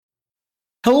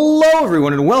Hello,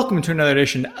 everyone, and welcome to another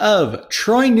edition of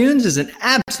Troy Nunes is an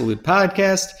Absolute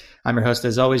Podcast. I'm your host,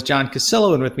 as always, John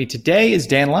Casillo, and with me today is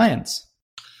Dan Lyons.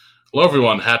 Hello,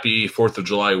 everyone. Happy 4th of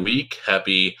July week.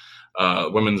 Happy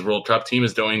Women's World Cup team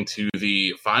is going to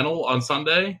the final on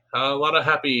Sunday. A lot of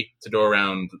happy to go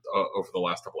around over the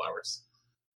last couple hours.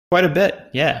 Quite a bit,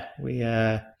 yeah.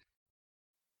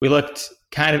 We looked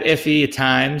kind of iffy at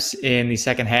times in the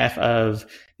second half of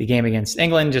the game against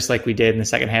England, just like we did in the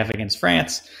second half against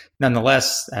France.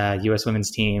 Nonetheless, U.S.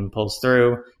 women's team pulls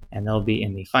through, and they'll be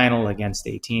in the final against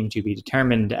a team to be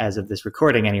determined as of this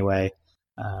recording anyway.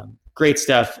 Great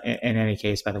stuff in any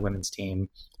case by the women's team.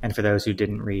 And for those who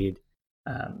didn't read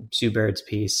Sue Bird's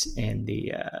piece in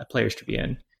the Players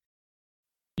Tribune,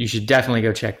 you should definitely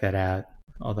go check that out.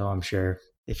 Although I'm sure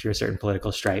if you're a certain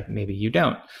political stripe, maybe you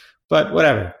don't. But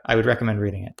whatever, I would recommend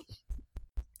reading it.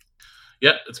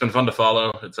 Yeah, it's been fun to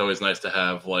follow. It's always nice to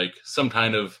have like some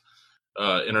kind of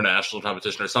international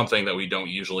competition or something that we don't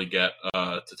usually get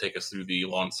to take us through the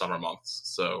long summer months.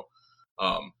 So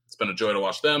it's been a joy to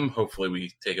watch them. Hopefully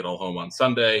we take it all home on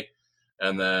Sunday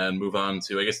and then move on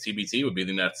to, I guess, TBT would be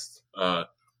the next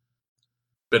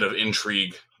bit of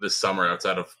intrigue this summer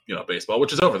outside of, baseball,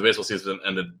 which is over. The baseball season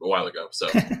ended a while ago. So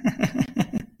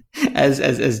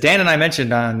as Dan and I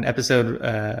mentioned on episode,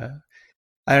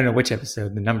 I don't know which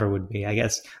episode the number would be, I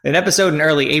guess. An episode in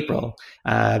early April.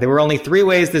 There were only three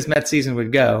ways this Mets season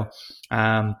would go.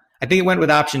 I think it went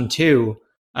with option 2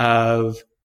 of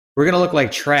we're going to look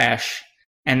like trash,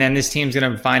 and then this team's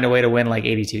going to find a way to win like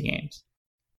 82 games.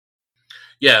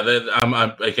 Yeah,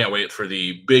 I can't wait for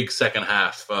the big second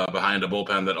half behind a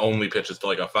bullpen that only pitches to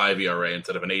like a 5 ERA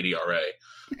instead of an 8 ERA,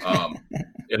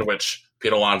 in which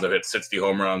Pete Alonso hit 60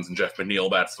 home runs and Jeff McNeil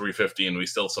bats 350, and we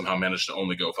still somehow managed to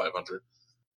only go 500.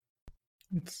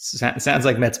 Sounds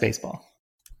like Mets baseball.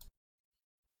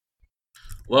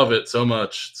 Love it so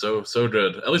much. So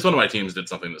good. At least one of my teams did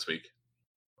something this week.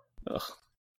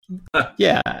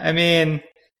 Yeah, I mean,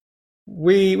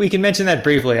 we can mention that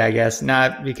briefly, I guess,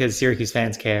 not because Syracuse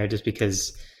fans care, just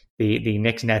because the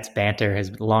Knicks-Nets banter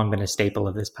has long been a staple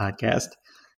of this podcast.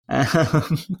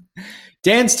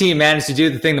 Dan's team managed to do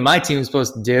the thing that my team is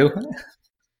supposed to do,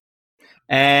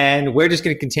 and we're just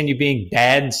going to continue being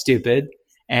bad and stupid.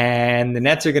 And the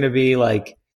Nets are going to be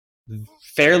like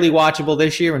fairly watchable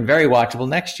this year and very watchable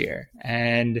next year.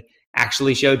 And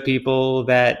actually showed people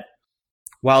that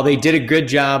while they did a good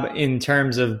job in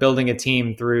terms of building a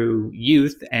team through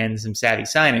youth and some savvy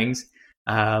signings,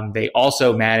 they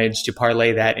also managed to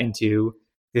parlay that into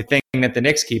the thing that the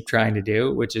Knicks keep trying to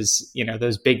do, which is,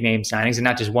 those big name signings, and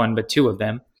not just one, but two of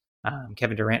them.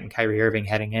 Kevin Durant and Kyrie Irving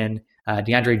heading in.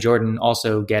 DeAndre Jordan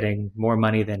also getting more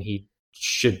money than he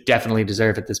should definitely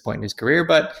deserve at this point in his career.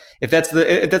 But if that's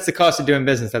the cost of doing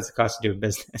business, that's the cost of doing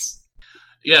business.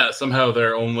 Yeah, somehow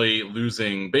they're only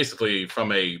losing basically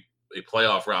from a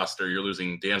playoff roster. You're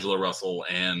losing D'Angelo Russell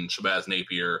and Shabazz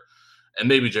Napier and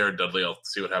maybe Jared Dudley. I'll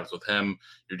see what happens with him.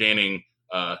 You're gaining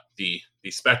the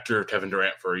specter of Kevin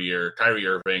Durant for a year, Kyrie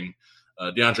Irving,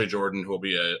 DeAndre Jordan, who will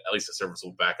be at least a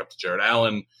serviceable backup to Jared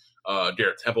Allen.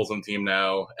 Garrett Temple's on the team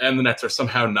now, and the Nets are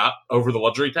somehow not over the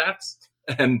luxury tax.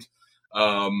 And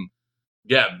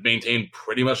maintain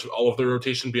pretty much all of the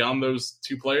rotation beyond those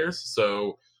two players.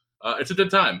 So it's a good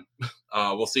time.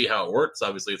 We'll see how it works.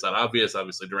 Obviously, it's not obvious.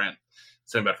 Obviously, Durant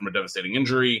is coming back from a devastating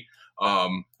injury.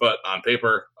 But on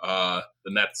paper, the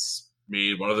Nets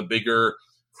made one of the bigger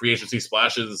free agency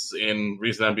splashes in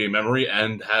recent NBA memory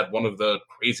and had one of the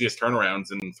craziest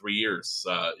turnarounds in 3 years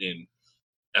in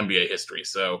NBA history.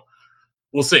 So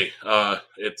we'll see.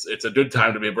 It's a good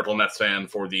time to be a Brooklyn Nets fan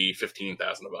for the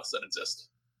 15,000 of us that exist.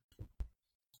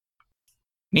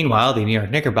 Meanwhile, the New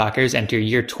York Knickerbockers enter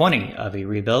year 20 of a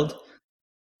rebuild.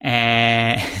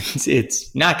 And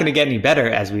it's not going to get any better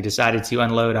as we decided to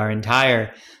unload our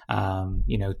entire,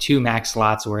 2 max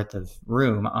slots worth of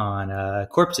room on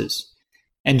corpses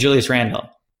and Julius Randle.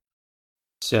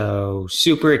 So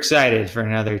super excited for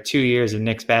another 2 years of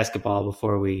Knicks basketball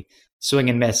before we swing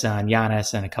and miss on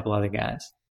Giannis and a couple other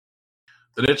guys.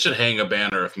 The Knicks should hang a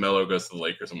banner if Melo goes to the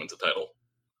Lakers and wins a title.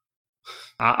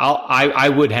 I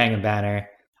would hang a banner.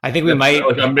 I think we might.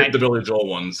 Like I made the Billy Joel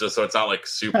ones just so it's not like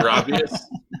super obvious.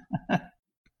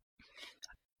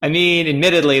 I mean,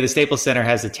 admittedly, the Staples Center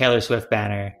has a Taylor Swift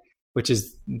banner, which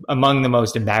is among the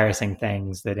most embarrassing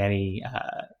things that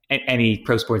any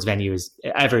pro sports venue has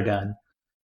ever done.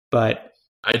 But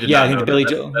I think the Billy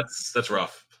Joel. That's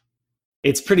rough.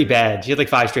 It's pretty bad. She had like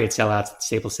 5 straight sellouts at the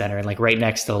Staples Center, and like right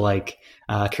next to like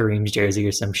Kareem's jersey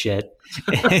or some shit.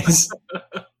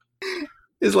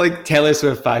 It's like Taylor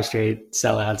Swift 5 straight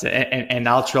sellouts, and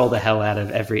I'll troll the hell out of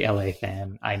every LA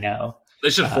fan I know They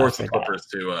should force the for Clippers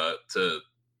to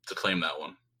claim that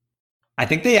one. I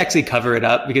think they actually cover it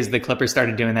up because the Clippers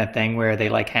started doing that thing where they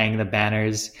like hang the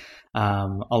banners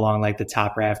along like the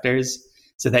top rafters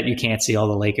so that you can't see all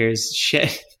the Lakers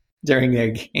shit during their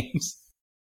games,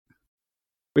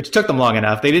 which took them long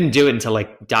enough. They didn't do it until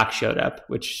like Doc showed up,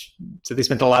 so they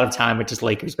spent a lot of time with just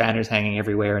Lakers banners hanging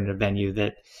everywhere in a venue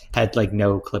that had like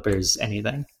no Clippers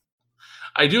anything.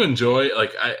 I do enjoy,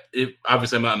 like,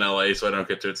 obviously I'm not in LA, so I don't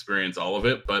get to experience all of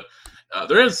it, but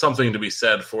there is something to be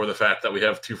said for the fact that we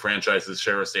have two franchises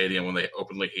share a stadium when they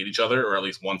openly hate each other, or at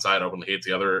least one side openly hates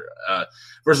the other,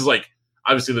 versus, like,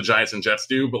 obviously the Giants and Jets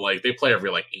do, but, like, they play every,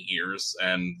 like, 8 years,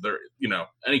 and they're,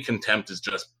 any contempt is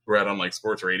just bred on, like,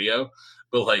 sports radio,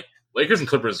 but, like, Lakers and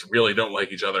Clippers really don't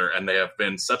like each other, and they have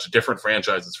been such different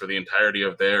franchises for the entirety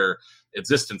of their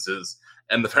existences,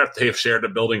 and the fact that they have shared a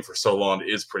building for so long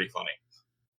is pretty funny.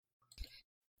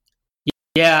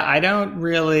 Yeah, I don't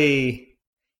really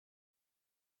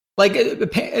like.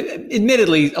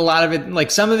 Admittedly, a lot of it,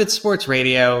 like some of it's sports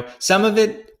radio, some of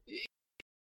it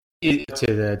is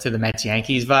to the Mets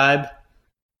Yankees vibe,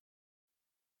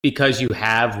 because you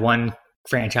have one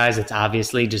franchise that's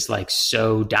obviously just like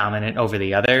so dominant over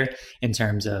the other in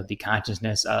terms of the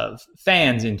consciousness of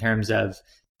fans, in terms of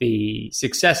the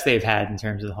success they've had, in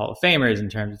terms of the Hall of Famers, in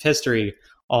terms of history,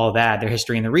 all that, their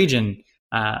history in the region.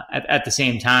 At the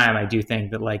same time, I do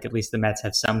think that like at least the Mets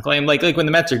have some claim. Like when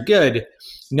the Mets are good,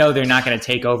 no, they're not going to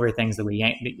take over things that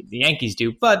the Yankees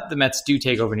do, but the Mets do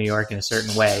take over New York in a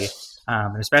certain way,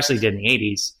 and especially did in the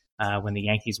 80s when the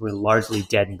Yankees were largely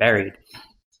dead and buried.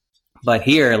 But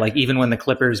here, like even when the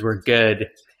Clippers were good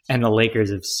and the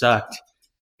Lakers have sucked,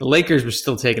 the Lakers were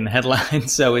still taking the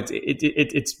headlines. So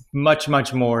it's much,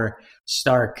 much more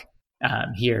stark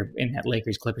here in that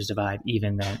Lakers Clippers divide,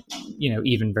 even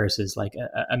versus like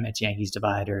a Mets Yankees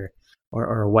divide or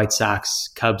a White Sox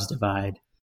Cubs divide,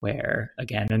 where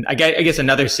again, and I guess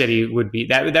another city would be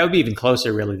that would be even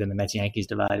closer really than the Mets Yankees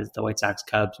divide, is the White Sox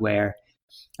Cubs, where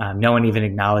no one even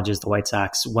acknowledges the White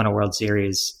Sox won a World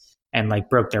Series and like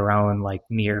broke their own like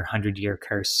near 100-year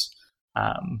curse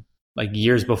like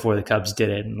years before the Cubs did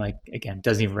it, and like again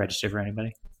doesn't even register for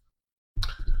anybody.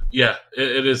 Yeah,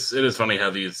 it is funny how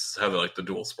like the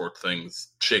dual sport things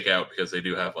shake out, because they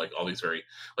do have like all these very,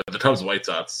 like the Cubs White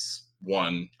Sox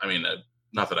one. I mean,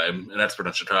 not that I'm an expert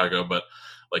on Chicago, but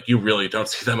like you really don't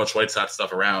see that much White Sox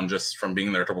stuff around just from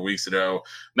being there a couple weeks ago.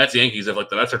 Mets Yankees, if like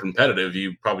the Mets are competitive,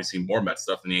 you probably see more Mets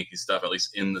stuff than Yankees stuff, at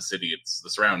least in the city. It's the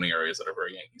surrounding areas that are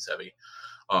very Yankees heavy.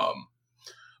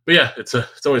 But yeah, it's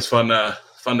always fun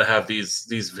to have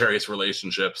these various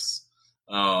relationships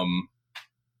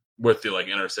with the like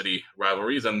inner city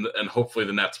rivalries, and hopefully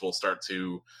the Nets will start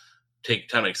to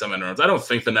make some inroads. I don't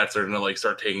think the Nets are going to like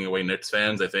start taking away Knicks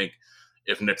fans. I think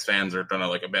if Knicks fans are going to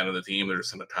like abandon the team, they're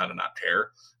just going to kind of not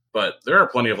care. But there are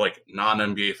plenty of like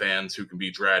non-NBA fans who can be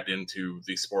dragged into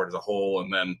the sport as a whole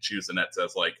and then choose the Nets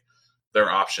as like their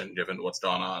option given what's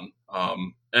gone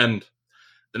on. And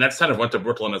the Nets kind of went to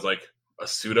Brooklyn as like a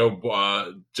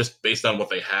pseudo, just based on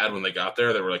what they had when they got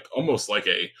there. They were like almost like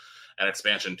an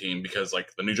expansion team, because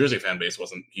like the New Jersey fan base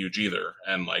wasn't huge either,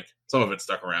 and like some of it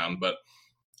stuck around, but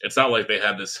it's not like they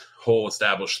had this whole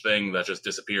established thing that just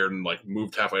disappeared and like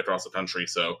moved halfway across the country.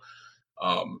 So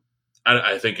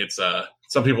I think it's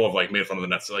some people have like made fun of the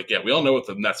Nets. They're like, yeah, we all know what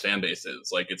the Nets fan base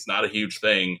is. Like, it's not a huge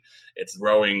thing. It's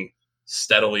growing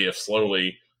steadily, if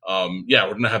slowly. Yeah,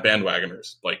 we're gonna have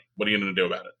bandwagoners. Like, what are you gonna do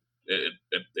about it?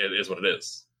 It is what it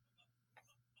is.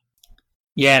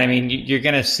 Yeah, and I mean, you're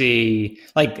going to see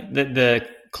like the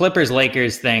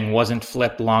Clippers-Lakers thing wasn't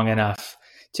flipped long enough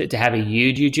to have a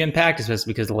huge impact,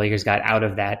 especially because the Lakers got out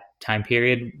of that time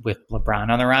period with LeBron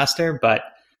on the roster. But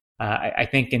I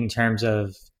think in terms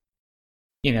of,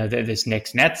 this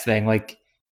Knicks-Nets thing, like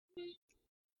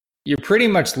you're pretty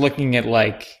much looking at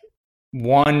like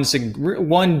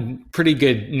one pretty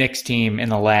good Knicks team in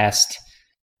the last,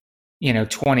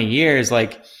 20 years.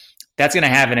 Like that's going to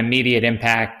have an immediate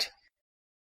impact,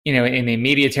 in the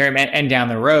immediate term and down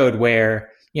the road,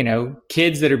 where,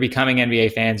 kids that are becoming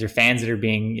NBA fans or fans that are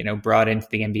being, brought into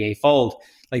the NBA fold,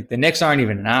 like the Knicks aren't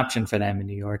even an option for them in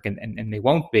New York, and they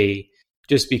won't be,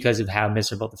 just because of how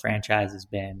miserable the franchise has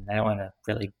been. I don't want to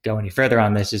really go any further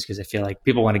on this just because I feel like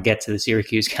people want to get to the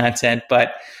Syracuse content,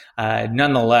 but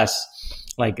nonetheless,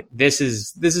 like this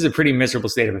is a pretty miserable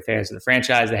state of affairs for the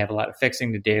franchise. They have a lot of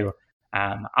fixing to do.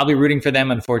 I'll be rooting for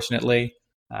them, unfortunately.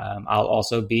 I'll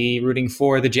also be rooting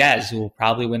for the Jazz, who will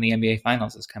probably win the NBA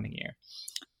Finals this coming year.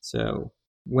 So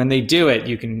when they do it,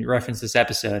 you can reference this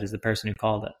episode as the person who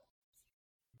called it.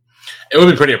 It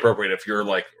would be pretty appropriate if your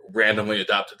like randomly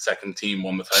adopted second team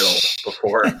won the title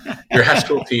before your high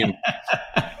school team.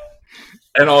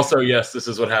 And also, yes, this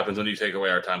is what happens when you take away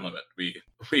our time limit.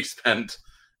 We spend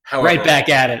right back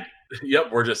at it.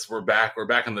 Yep, we're back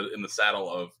in the saddle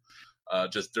of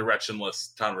just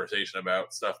directionless conversation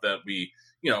about stuff that we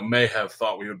may have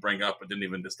thought we would bring up but didn't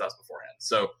even discuss beforehand.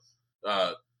 So,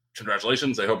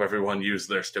 congratulations! I hope everyone used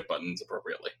their skip buttons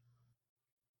appropriately.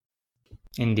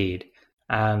 Indeed.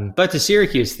 But to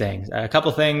Syracuse things, a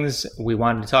couple things we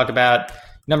wanted to talk about.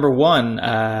 Number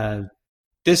one,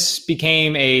 this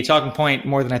became a talking point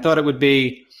more than I thought it would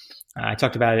be. I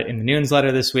talked about it in the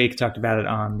newsletter this week, talked about it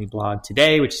on the blog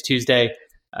today, which is Tuesday.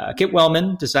 Kip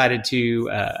Wellman decided to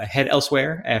head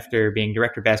elsewhere after being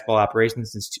director of basketball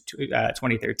operations since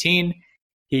 2013.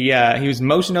 He was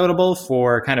most notable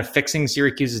for kind of fixing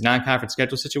Syracuse's non-conference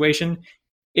schedule situation.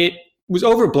 It was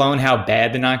overblown how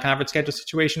bad the non-conference schedule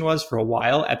situation was for a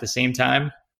while. At the same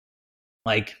time,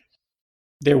 like,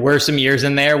 there were some years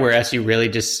in there where SU really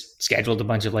just scheduled a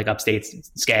bunch of like upstate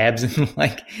scabs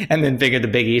and then figured the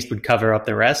Big East would cover up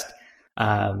the rest.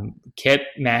 Kip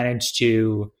managed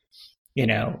to,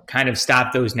 kind of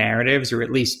stop those narratives, or at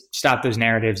least stop those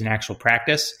narratives in actual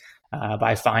practice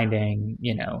by finding,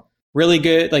 really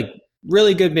good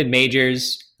mid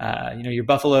majors. Your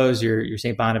Buffaloes, your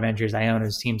St. Bonaventures,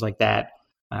 Ionas, teams like that.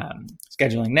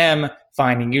 Scheduling them,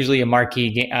 finding usually a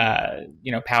marquee,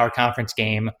 power conference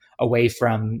game away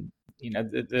from,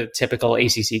 the typical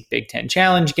ACC Big Ten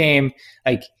Challenge game.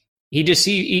 Like,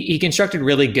 he constructed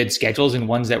really good schedules and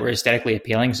ones that were aesthetically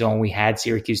appealing. So when we had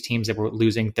Syracuse teams that were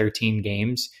losing 14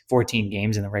 games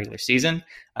in the regular season,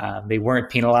 they weren't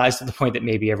penalized to the point that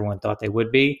maybe everyone thought they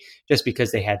would be, just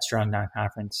because they had strong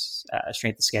non-conference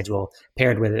strength of schedule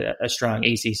paired with a strong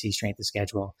ACC strength of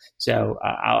schedule. So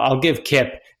I'll give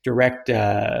Kip direct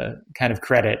kind of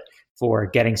credit for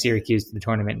getting Syracuse to the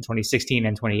tournament in 2016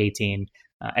 and 2018,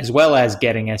 as well as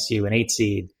getting SU an 8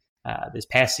 seed this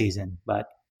past season. But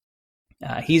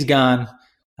he's gone.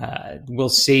 We'll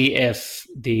see if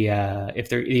the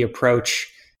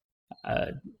approach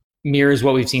mirrors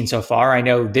what we've seen so far. I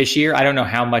know this year, I don't know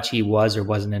how much he was or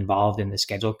wasn't involved in the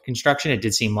schedule construction. It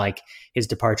did seem like his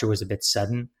departure was a bit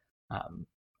sudden.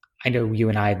 I know you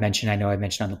and I mentioned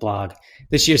on the blog,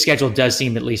 this year's schedule does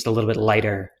seem at least a little bit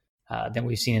lighter than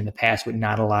we've seen in the past, with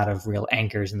not a lot of real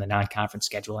anchors in the non-conference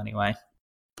schedule anyway.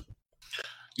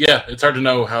 Yeah, it's hard to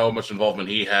know how much involvement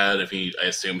he had. I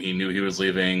assume he knew he was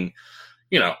leaving,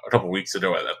 a couple weeks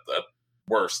ago at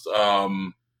worst.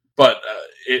 But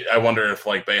I wonder if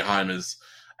Boeheim is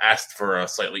asked for a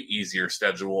slightly easier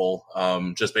schedule,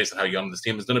 just based on how young this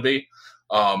team is going to be.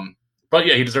 But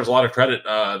yeah, he deserves a lot of credit.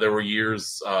 There were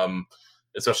years,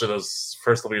 especially those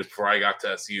first couple years before I got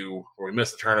to SU, where we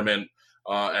missed the tournament.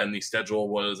 And the schedule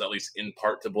was at least in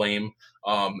part to blame.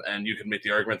 And you can make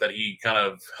the argument that he kind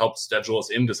of helped schedule us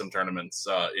into some tournaments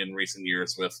in recent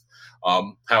years with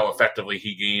how effectively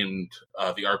he gained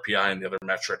the RPI and the other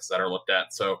metrics that are looked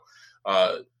at. So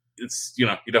it's, you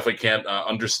definitely can't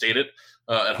understate it.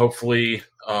 And hopefully,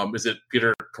 is it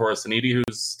Peter Torresaniti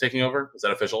who's taking over? Is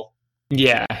that official?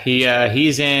 Yeah, he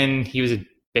was at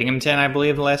Binghamton, I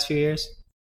believe, the last few years.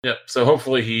 Yeah, so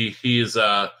hopefully he's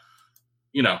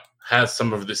has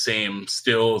some of the same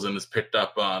skills and is picked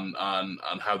up on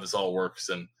how this all works.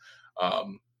 And,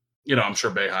 I'm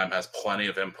sure Boeheim has plenty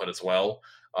of input as well.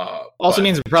 Also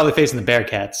means we're probably facing the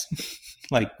Bearcats,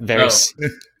 very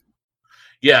soon.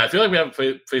 Yeah, I feel like we haven't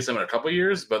faced them in a couple of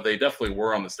years, but they definitely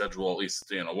were on the schedule at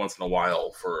least, once in a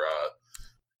while for,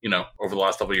 over the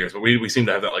last couple of years. But we seem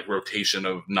to have that rotation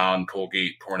of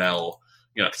non-Colgate, Cornell,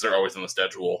 because they're always on the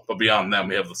schedule. But beyond them,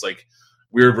 we have this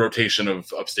weird rotation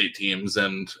of upstate teams,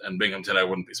 and Binghamton, I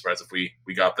wouldn't be surprised if we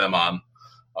got them on.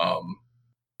 I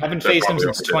haven't faced them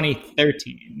since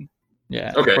 2013.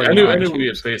 Yeah. Okay. I knew we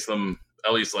had faced them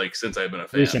at least since I've been a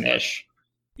fan. Recent-ish.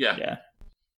 Yeah.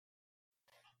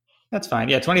 That's fine.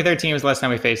 Yeah, 2013 was the last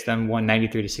time we faced them, won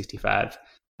 93-65.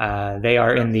 They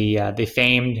are in the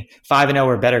famed 5-0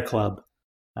 or better club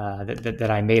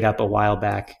that I made up a while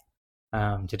back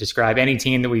to describe any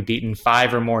team that we've beaten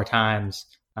 5 or more times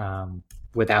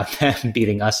without them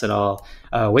beating us at all.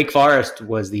 Wake Forest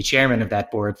was the chairman of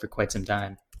that board for quite some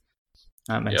time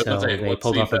until they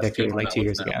pulled off a victory 2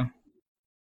 years ago.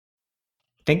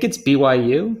 I think it's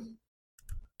BYU.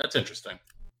 That's interesting.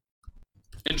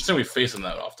 Interesting we face them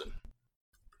that often.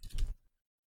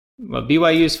 Well,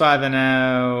 BYU's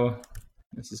 5-0.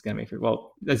 This is going to be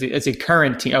it's a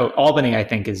current team. Oh, Albany, I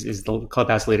think, is the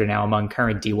clubhouse leader now among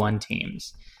current D1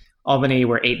 teams. Albany,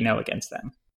 we're 8-0 against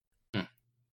them.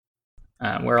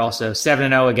 We're also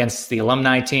 7-0 against the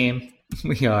alumni team.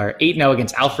 We are 8-0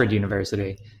 against Alfred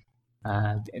University.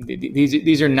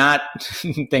 These are not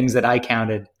things that I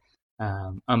counted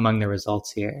among the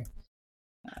results here.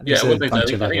 Yeah, There's I a would think that.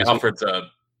 bunch of I think others. Alfred's a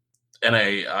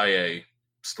NAIA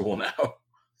school now.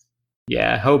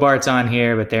 Yeah, Hobart's on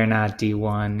here, but they're not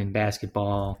D1 in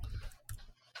basketball.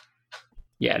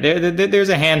 Yeah, there's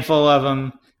a handful of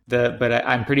them. But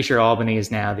I'm pretty sure Albany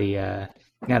is now the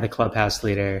clubhouse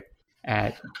leader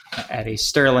at a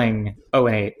sterling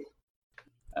 0-8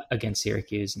 against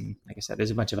Syracuse, and like I said,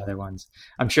 there's a bunch of other ones.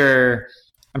 I'm sure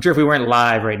if we weren't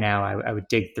live right now, I would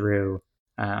dig through.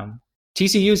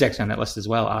 TCU's actually on that list as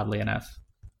well. Oddly enough,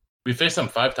 We faced them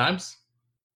 5 times.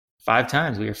 5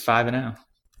 times. We were 5-0.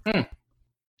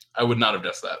 I would not have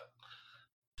guessed that.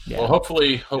 Yeah. Well,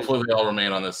 hopefully they all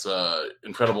remain on this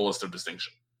incredible list of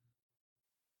distinction.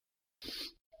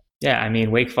 Yeah, I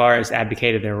mean, Wake Forest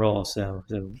abdicated their role, so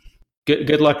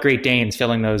good luck, Great Danes,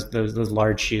 filling those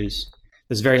large shoes,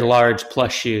 those very large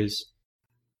plush shoes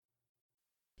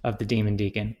of the Demon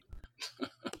Deacon.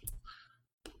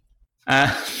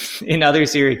 In other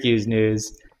Syracuse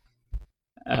news,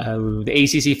 the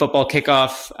ACC football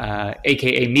kickoff,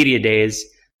 aka Media Days,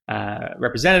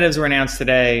 representatives were announced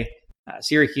today.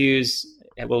 Syracuse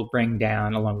will bring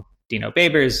down, along with Dino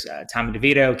Babers, Tommy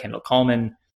DeVito, Kendall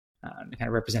Coleman, to kind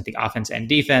of represent the offense and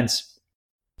defense.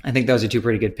 I think those are 2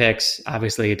 pretty good picks.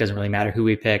 Obviously, it doesn't really matter who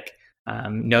we pick.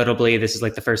 Notably, this is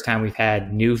like the first time we've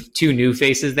had 2 new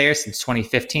faces there since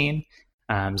 2015.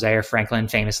 Zaire Franklin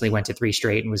famously went to 3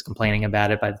 straight and was complaining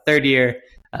about it by the 3rd year.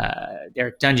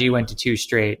 Derek Dungy went to 2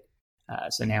 straight.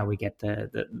 So now we get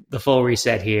the full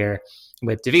reset here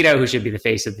with DeVito, who should be the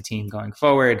face of the team going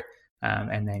forward.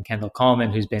 And then Kendall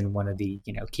Coleman, who's been one of the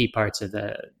key parts of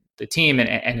the team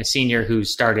and a senior who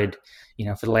started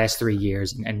for the last 3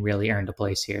 years and really earned a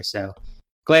place here. So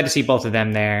glad to see both of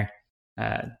them there.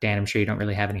 Dan, I'm sure you don't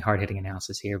really have any hard-hitting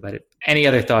analysis here, but any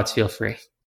other thoughts, feel free.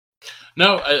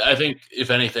 No, I think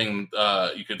if anything,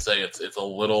 you could say it's a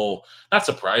little not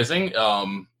surprising,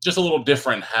 just a little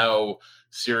different how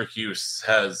Syracuse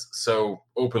has so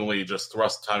openly just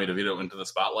thrust Tommy DeVito into the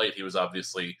spotlight. He was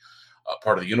obviously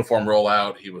part of the uniform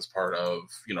rollout. He was part of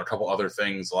a couple other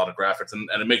things, a lot of graphics, and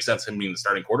it makes sense him being the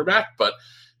starting quarterback. But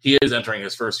he is entering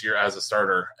his first year as a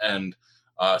starter, and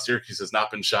Syracuse has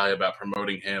not been shy about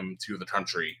promoting him to the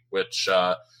country, which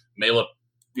may look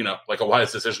like a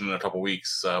wise decision in a couple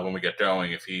weeks when we get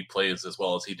going if he plays as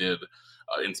well as he did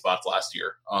in spots last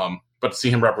year. But to see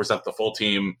him represent the full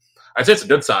team, I'd say it's a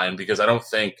good sign because I don't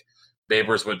think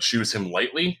Babers would choose him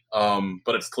lightly.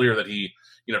 But it's clear that he,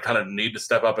 kind of need to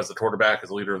step up as the quarterback, as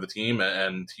the leader of the team,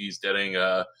 and he's getting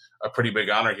a pretty big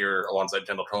honor here alongside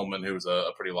Kendall Coleman, who's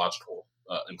a pretty logical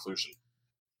inclusion.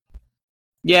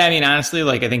 Yeah, I mean, honestly,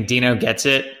 I think Dino gets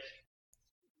it.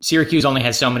 Syracuse only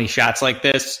has so many shots like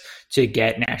this to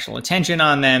get national attention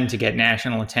on them, to get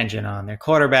national attention on their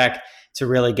quarterback, to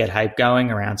really get hype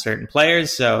going around certain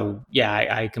players. So, yeah,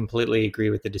 I completely agree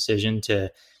with the decision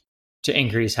to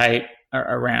increase hype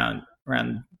around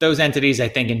those entities. I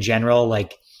think in general,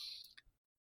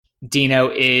 Dino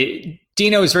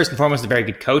is first and foremost a very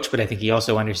good coach, but I think he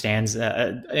also understands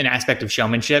an aspect of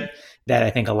showmanship that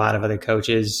I think a lot of other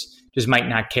coaches just might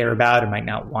not care about or might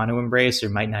not want to embrace or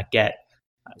might not get.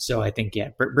 So I think,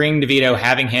 bringing DeVito,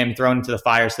 having him thrown into the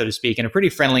fire, so to speak, in a pretty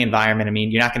friendly environment. I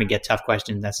mean, you're not going to get tough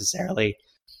questions necessarily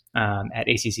at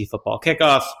ACC football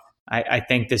kickoff. I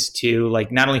think this too,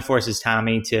 not only forces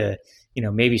Tommy to,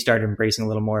 maybe start embracing a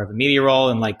little more of a media role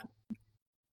and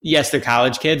yes, they're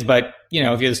college kids, but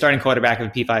if you're the starting quarterback of a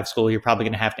P5 school, you're probably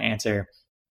going to have to answer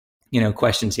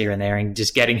questions here and there, and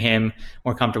just getting him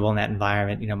more comfortable in that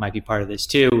environment, might be part of this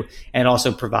too, and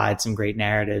also provide some great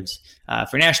narratives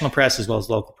for national press as well as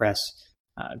local press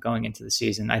going into the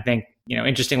season. I think,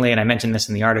 interestingly, and I mentioned this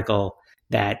in the article,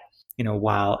 that,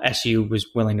 while SU was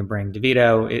willing to bring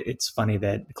DeVito, it's funny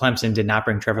that Clemson did not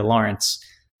bring Trevor Lawrence.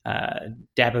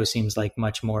 Dabo seems like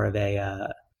much more of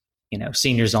a,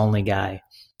 seniors only guy,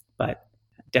 but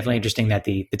definitely interesting that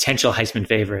the potential Heisman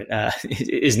favorite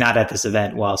is not at this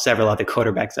event, while several other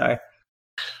quarterbacks are.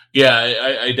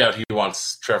 Yeah, I doubt he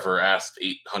wants Trevor asked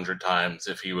 800 times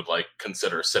if he would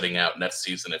consider sitting out next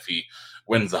season if he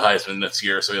wins the Heisman this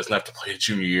year, so he doesn't have to play a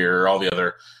junior year, or all the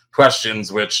other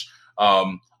questions, which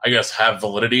I guess have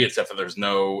validity, except that there's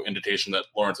no indication that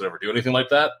Lawrence would ever do anything like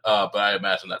that. But I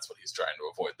imagine that's what he's trying to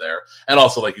avoid there. And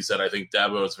also, like you said, I think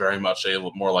Dabo is very much a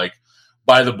little more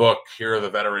by the book. Here are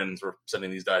the veterans. We're sending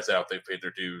these guys out. They've paid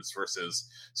their dues, versus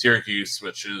Syracuse,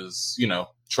 which is,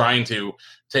 trying to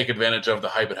take advantage of the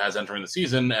hype it has entering the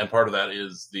season. And part of that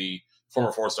is the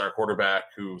former 4-star quarterback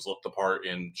who's looked the part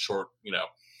in short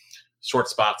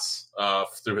spots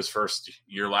through his first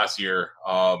year last year.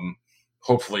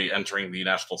 Hopefully entering the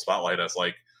national spotlight as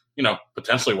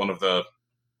potentially one of the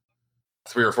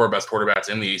 3 or 4 best quarterbacks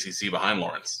in the ACC behind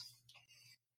Lawrence.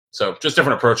 So just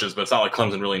different approaches, but it's not like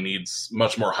Clemson really needs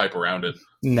much more hype around it.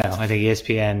 No, I think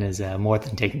ESPN is more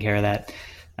than taking care of that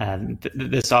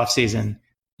this offseason.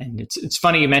 And it's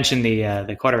funny you mentioned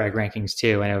the quarterback rankings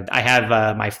too. I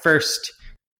have my first,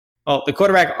 the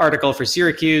quarterback article for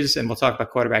Syracuse, and we'll talk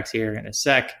about quarterbacks here in a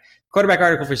sec. Quarterback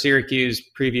article for Syracuse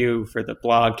preview for the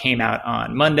blog came out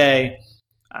on Monday.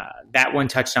 That one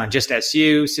touched on just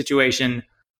SU situation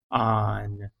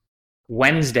on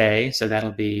Wednesday, so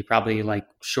that'll be probably like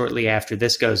shortly after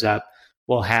this goes up.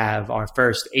 We'll have our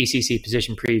first ACC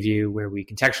position preview where we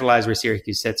contextualize where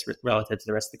Syracuse sits relative to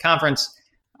the rest of the conference.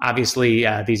 Obviously,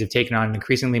 these have taken on an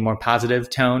increasingly more positive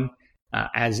tone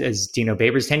as Dino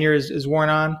Babers' tenure is worn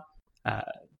on.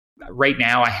 Right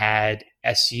now, I had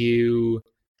SU.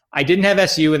 I didn't have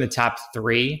SU in the top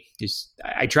three.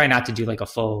 I try not to do like a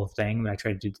full thing, but I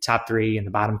try to do the top three and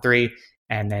the bottom three,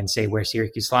 and then say where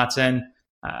Syracuse slots in.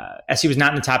 SU was not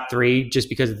in the top three just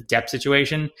because of the depth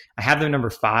situation. I have them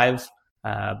number 5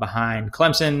 behind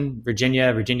Clemson,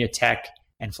 Virginia Tech,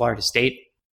 and Florida State.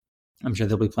 I'm sure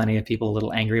there'll be plenty of people a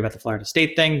little angry about the Florida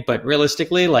State thing, but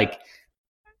realistically, like,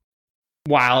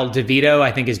 while DeVito,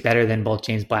 I think, is better than both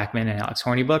James Blackman and Alex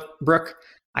Hornibrook,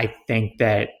 I think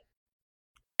that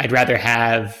I'd rather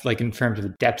have, like, in terms of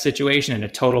the depth situation and a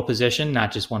total position,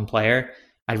 not just one player,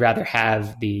 I'd rather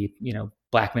have the,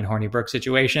 Blackman Hornibrook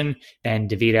situation than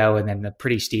DeVito, and then the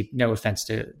pretty steep, no offense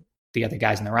to the other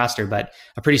guys in the roster, but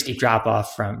a pretty steep drop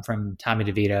off from Tommy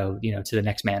DeVito, to the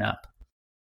next man up.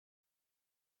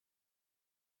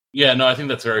 Yeah, no, I think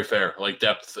that's very fair. Like,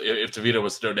 depth, if DeVito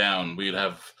was to go down, we'd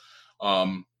have a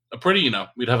pretty,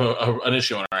 we'd have an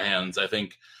issue on our hands. I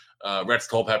think Rex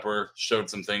Culpepper showed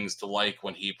some things to like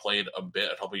when he played a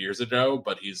bit a couple years ago,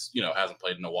 but he's, hasn't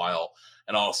played in a while.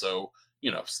 And also,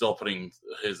 still putting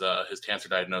his cancer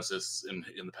diagnosis in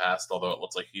the past, although it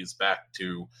looks like he's back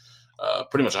to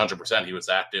pretty much 100%. He was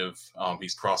active.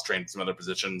 He's cross-trained some other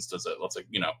positions.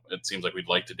 It seems like we'd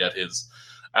like to get his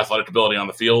athletic ability on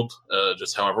the field,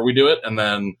 just however we do it. And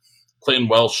then Clayton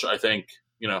Welsh, I think,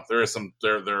 there are some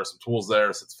tools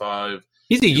there. 6'5".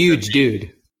 He's a huge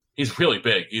dude. He's really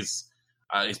big. He's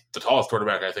the tallest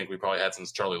quarterback I think we probably had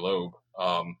since Charlie Loeb.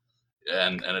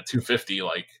 And at 250,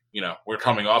 we're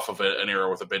coming off of an era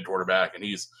with a big quarterback, and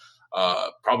he's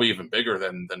probably even bigger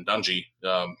than Dungy.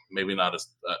 Maybe not as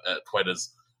quite as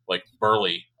like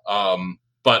burly,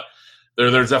 but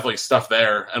there's definitely stuff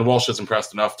there. And Walsh is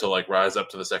impressed enough to rise up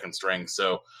to the second string.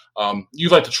 So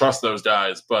you'd like to trust those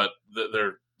guys, but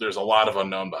there's a lot of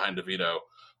unknown behind DeVito.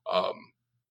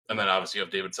 And then obviously you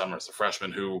have David Summers, the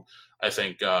freshman, who I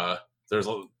think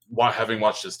having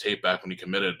watched his tape back when he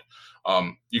committed,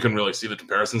 you can really see the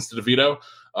comparisons to DeVito,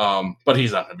 but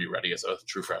he's not going to be ready as a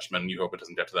true freshman. You hope it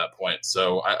doesn't get to that point.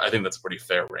 So I think that's a pretty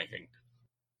fair ranking.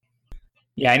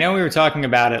 Yeah, I know we were talking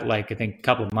about it I think a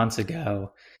couple of months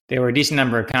ago. There were a decent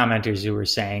number of commenters who were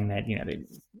saying that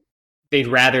they'd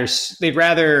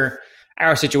rather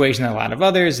our situation than a lot of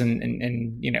others,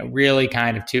 and really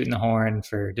kind of tooting the horn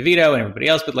for DeVito and everybody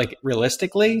else. But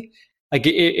realistically,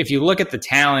 if you look at the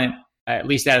talent, at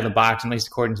least out of the box, at least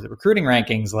according to the recruiting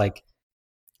rankings, I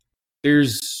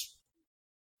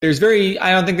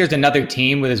don't think there's another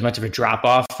team with as much of a drop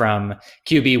off from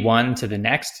QB1 to the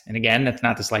next. And again, that's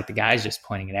not to slight the guys, just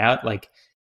pointing it out.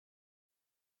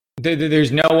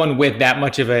 There's no one with that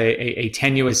much of a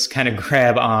tenuous kind of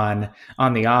grab on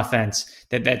the offense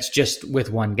that's just with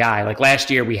one guy.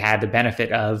 Last year, we had the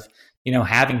benefit of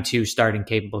having 2 starting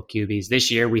capable QBs.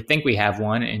 This year, we think we have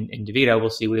one in DeVito.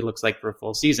 We'll see what he looks like for a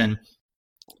full season.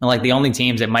 And the only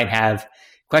teams that might have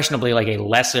questionably a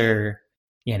lesser,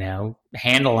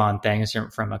 handle on things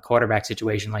from a quarterback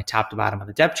situation, top to bottom of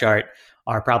the depth chart,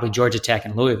 are probably Georgia Tech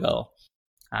and Louisville.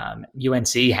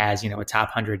 UNC has, a top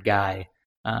 100 guy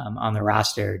on the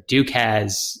roster. Duke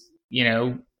has,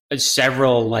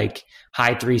 several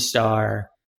high 3-star,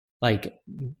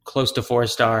 close to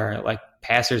 4-star,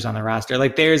 passers on the roster.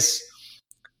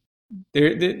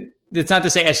 It's not to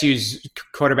say SU's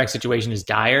quarterback situation is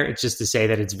dire. It's just to say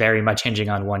that it's very much hinging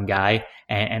on one guy.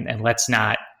 And let's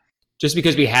not, just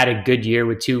because we had a good year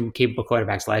with 2 capable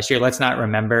quarterbacks last year, let's not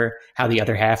remember how the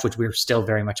other half, which we're still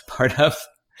very much a part of,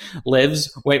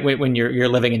 lives when you're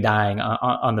living and dying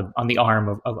on the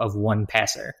arm of one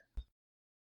passer.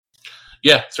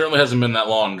 Yeah, certainly hasn't been that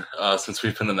long since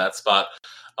we've been in that spot.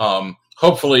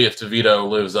 Hopefully, if DeVito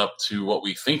lives up to what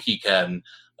we think he can,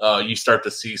 you start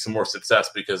to see some more success,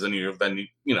 because then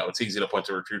it's easy to point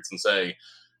to recruits and say,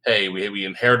 "Hey, we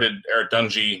inherited Eric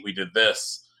Dungy, we did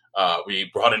this. We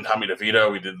brought in Tommy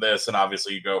DeVito, we did this." And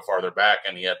obviously, you go farther back,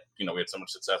 and we had so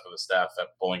much success with the staff at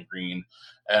Bowling Green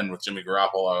and with Jimmy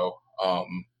Garoppolo,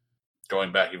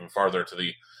 going back even farther to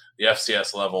the the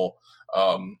FCS level,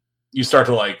 you start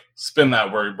to like spin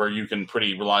that where you can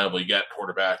pretty reliably get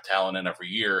quarterback talent in every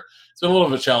year. It's been a little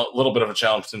bit of a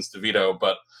challenge since DeVito,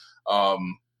 but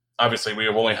obviously we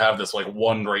have only have this like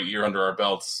one great year under our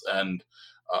belts, and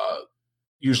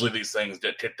usually these things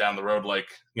get kicked down the road. Like,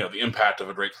 you know, the impact of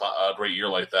a great year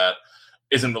like that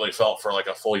isn't really felt for like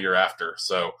a full year after.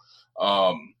 So,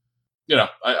 you know,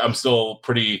 I'm still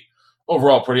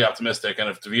overall pretty optimistic. And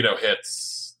if DeVito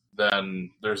hits, then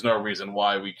there's no reason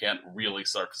why we can't really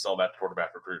start to sell that to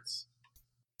quarterback recruits.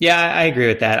 Yeah, I agree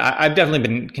with that. I've definitely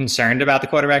been concerned about the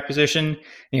quarterback position. I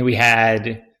mean, we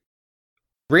had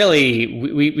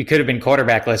we could have been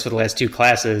quarterbackless for the last two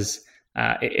classes,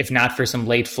 if not for some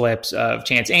late flips of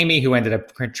Chance Amy, who ended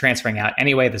up transferring out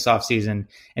anyway this offseason,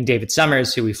 and David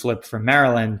Summers, who we flipped from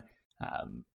Maryland.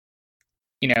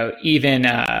 You know, even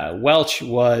Welch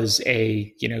was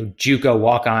a, you know, JUCO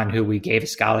walk-on who we gave a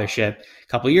scholarship a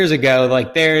couple of years ago.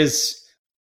 Like,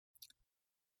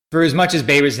 for as much as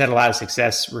Babers had a lot of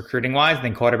success recruiting-wise,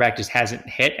 then quarterback just hasn't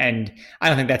hit, and I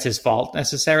don't think that's his fault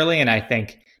necessarily. And I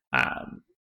think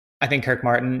Kirk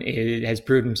Martin has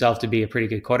proved himself to be a pretty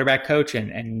good quarterback coach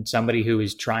and somebody who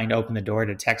is trying to open the door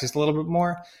to Texas a little bit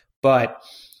more. But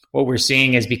what we're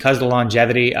seeing is, because of the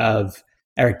longevity of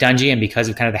Eric Dungey and because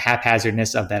of kind of the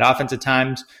haphazardness of that offense at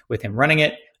times with him running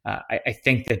it, I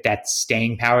think that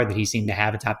staying power that he seemed to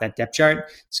have atop that depth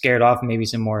chart scared off maybe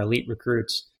some more elite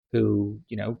recruits who,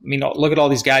 you know, I mean, look at all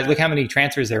these guys. Look how many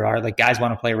transfers there are. Like, guys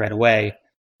want to play right away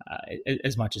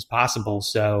as much as possible.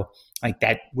 So, like,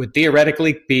 that would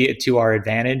theoretically be to our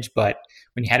advantage. But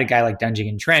when you had a guy like Dungey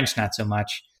entrenched, not so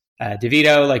much.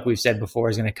 DeVito, like we've said before,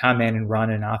 is going to come in and run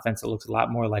an offense that looks a lot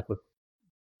more like what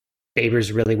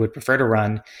Babers really would prefer to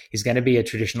run. He's going to be a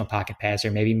traditional pocket passer,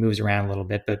 maybe moves around a little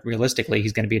bit, but realistically,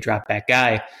 he's going to be a drop back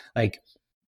guy. Like,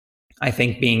 I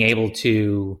think being able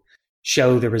to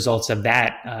show the results of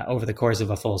that over the course of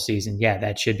a full season, yeah,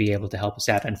 that should be able to help us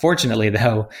out. Unfortunately,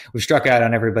 though, we've struck out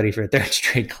on everybody for a third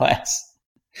straight class.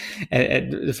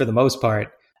 And for the most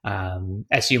part,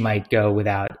 SU might go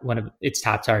without one of its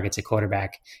top targets at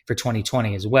quarterback for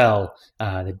 2020 as well.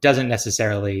 That doesn't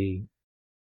necessarily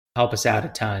help us out a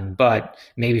ton, but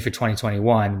maybe for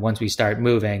 2021, once we start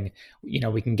moving, you know,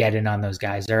 we can get in on those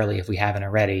guys early if we haven't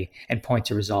already, and point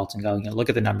to results and go, you know, look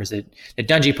at the numbers that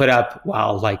Dungey put up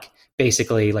while like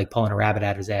basically like pulling a rabbit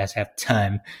out of his ass half the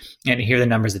time, and hear the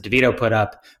numbers that DeVito put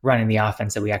up running the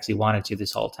offense that we actually wanted to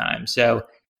this whole time. So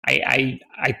I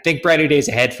think brighter days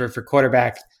ahead for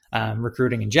quarterback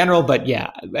recruiting in general, but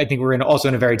yeah, I think we're also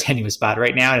in a very tenuous spot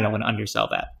right now, and I don't want to undersell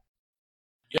that.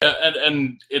 Yeah,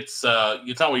 and it's not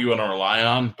what you want to rely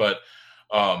on, but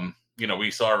you know,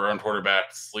 we saw our own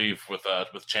quarterback leave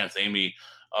with Chance Amy.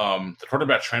 The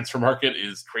quarterback transfer market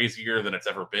is crazier than it's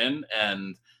ever been,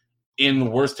 and in the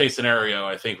worst case scenario,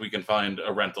 I think we can find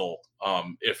a rental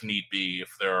if need be.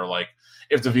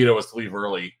 If DeVito was to leave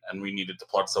early and we needed to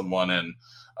plug someone in,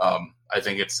 I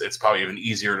think it's probably even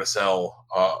easier to sell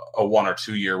a 1 or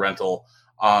 2 year rental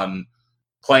on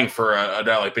playing for a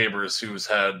guy like Babers, who's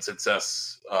had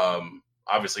success,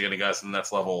 obviously getting guys to the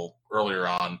next level earlier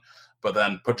on, but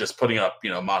then putting up,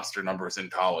 you know, monster numbers in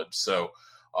college. So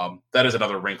that is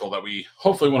another wrinkle that we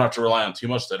hopefully won't have to rely on too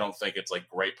much. I don't think it's like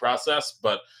great process,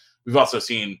 but we've also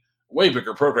seen way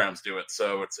bigger programs do it.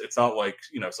 So it's not like,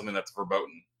 you know, something that's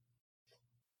verboten.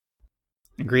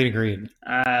 Agreed.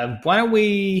 Why don't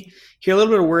we hear a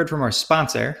little bit of word from our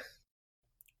sponsor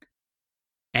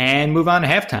and move on to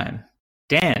halftime?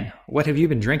 Dan, what have you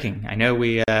been drinking? I know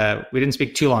we didn't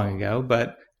speak too long ago,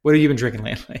 but what have you been drinking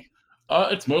lately?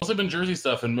 It's mostly been Jersey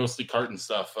stuff and mostly carton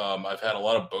stuff. I've had a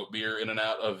lot of boat beer in and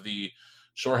out of the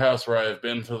shore house where I've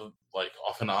been for like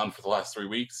off and on for the last 3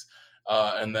 weeks.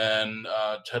 And then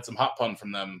had some hot pun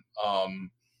from them.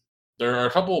 There are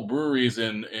a couple of breweries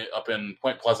up in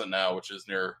Point Pleasant now, which is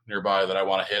nearby, that I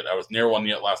want to hit. I was near one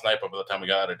yet last night, but by the time we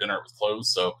got out of dinner, it was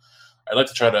closed. So I'd like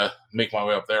to try to make my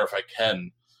way up there if I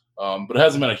can. But it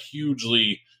hasn't been a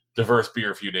hugely diverse beer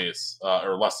a few days,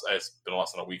 or less. It's been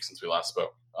less than a week since we last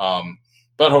spoke.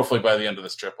 But hopefully by the end of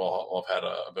this trip, I'll have had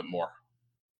a bit more.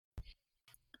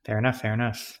 Fair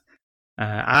enough.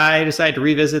 I decided to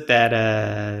revisit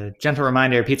that Gentle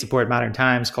Reminder Pizza Port Modern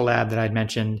Times collab that I'd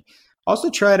mentioned. Also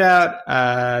tried out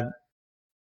a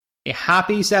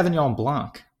hoppy Sauvignon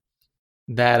Blanc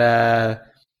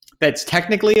that's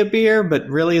technically a beer, but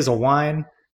really is a wine.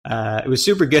 It was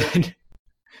super good.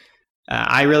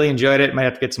 I really enjoyed it. Might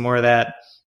have to get some more of that.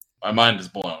 My mind is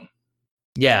blown.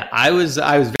 Yeah, I was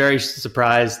very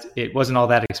surprised. It wasn't all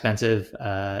that expensive,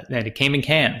 and it came in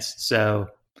cans. So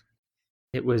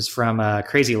it was from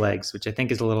Crazy Legs, which I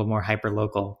think is a little more hyper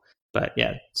local. But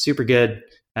yeah, super good.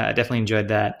 Definitely enjoyed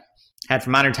that. Had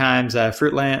from Modern Times,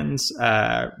 Fruitlands,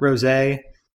 Rosé,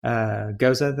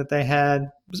 Goza that they had.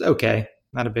 It was okay.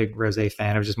 Not a big Rosé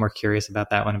fan. I was just more curious about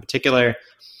that one in particular.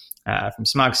 From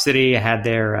Smog City, I had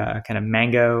their kind of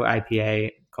mango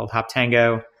IPA called Hop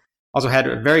Tango. Also had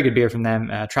a very good beer from them,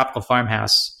 Tropical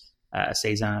Farmhouse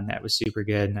Saison. That was super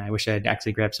good. And I wish I'd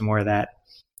actually grabbed some more of that.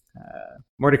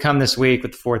 More to come this week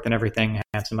with the 4th and everything. I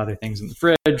have some other things in the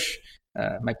fridge.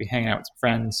 Might be hanging out with some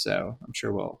friends, so I'm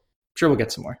sure we'll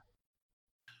get some more.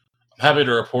 I'm happy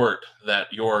to report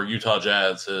that your Utah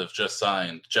Jazz have just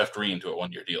signed Jeff Green to a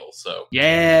 1-year deal. So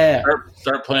yeah,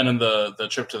 start planning the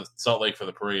trip to Salt Lake for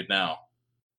the parade now.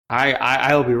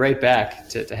 I will be right back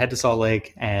to head to Salt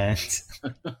Lake. And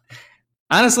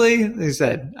honestly, like I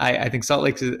said, I think Salt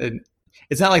Lake's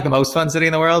it's not like the most fun city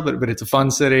in the world, but it's a fun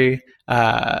city.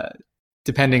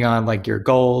 Depending on like your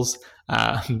goals,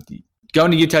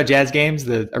 going to Utah Jazz games,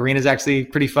 the arena is actually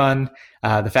pretty fun.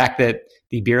 The fact that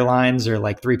the beer lines are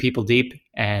like 3 people deep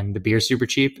and the beer's super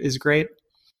cheap is great.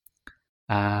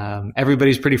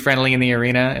 Everybody's pretty friendly in the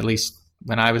arena, at least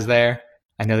when I was there.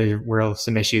 I know there were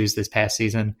some issues this past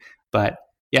season, but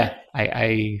yeah,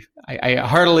 I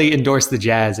heartily endorse the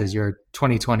Jazz as your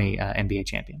 2020 NBA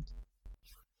champions.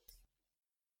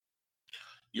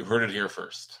 You heard it here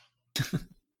first.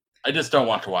 I just don't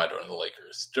want Kawhi to go to the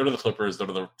Lakers. Go to the Clippers.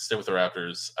 Stay with the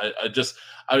Raptors.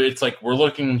 It's like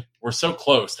we're so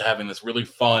close to having this really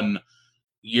fun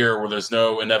year where there's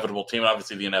no inevitable team. And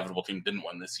obviously, the inevitable team didn't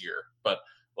win this year, but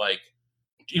like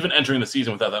even entering the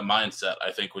season without that mindset,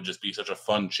 I think would just be such a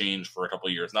fun change for a couple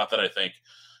of years. Not that I think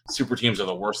super teams are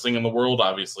the worst thing in the world.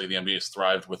 Obviously, the NBA has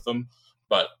thrived with them,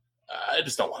 but I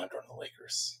just don't want to go to the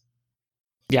Lakers.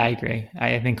 Yeah, I agree.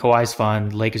 I think Kawhi's fun.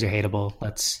 The Lakers are hateable.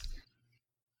 Let's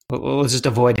just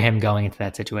avoid him going into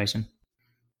that situation.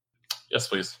 Yes,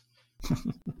 please.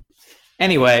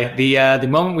 Anyway, the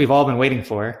moment we've all been waiting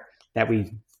for that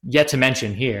we've yet to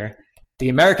mention here, the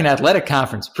American Athletic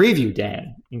Conference preview,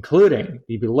 Dan, including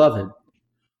the beloved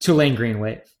Tulane Green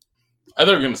Wave. I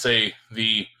thought you were going to say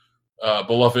the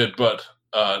beloved but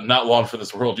not long for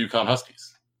this world UConn Huskies.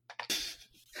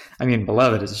 I mean,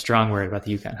 beloved is a strong word about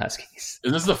the UConn Huskies.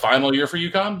 Is this the final year for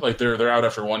UConn? Like they're out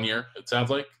after 1 year, it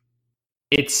sounds like?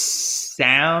 It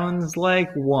sounds like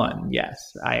 1, yes.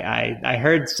 I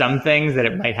heard some things that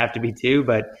it might have to be 2,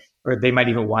 or they might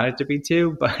even want it to be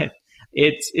 2, but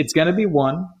it's going to be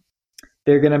 1.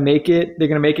 They're going to make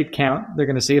it count. They're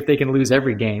going to see if they can lose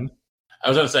every game. I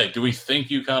was going to say, do we think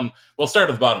UConn – we'll start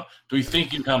at the bottom. Do we think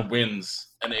UConn wins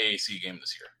an AAC game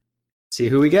this year? See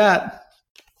who we got.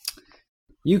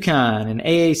 UConn and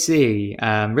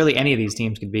AAC. Really, any of these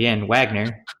teams could be in.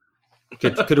 Wagner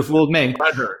could have fooled me.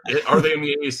 Roger. Are they in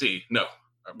the AAC? No.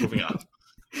 Right, moving on.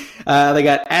 They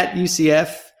got at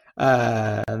UCF.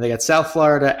 They got South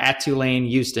Florida, at Tulane,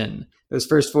 Houston. Those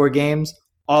first 4 games,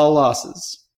 all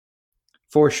losses,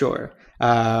 for sure.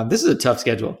 This is a tough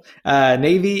schedule.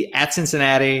 Navy, at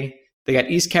Cincinnati. They got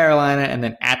East Carolina, and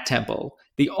then at Temple.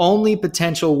 The only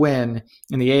potential win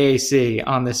in the AAC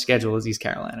on this schedule is East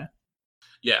Carolina.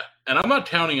 Yeah, and I'm not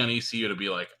counting on ECU to be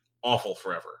like awful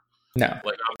forever. No,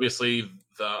 like obviously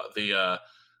their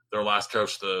last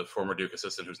coach, the former Duke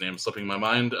assistant, whose name is slipping my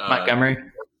mind, Montgomery.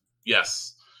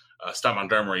 Yes, Scott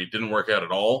Montgomery didn't work out at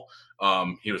all.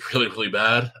 He was really, really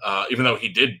bad. Even though he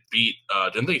did beat,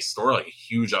 didn't they store like a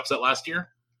huge upset last year?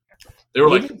 They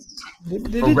were they did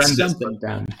something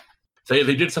down.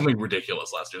 They did something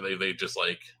ridiculous last year. They just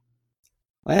like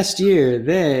last year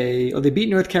they beat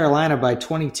North Carolina by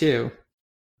 22.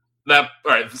 All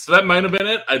right, so that might have been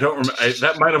it. I don't remember.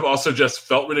 That might have also just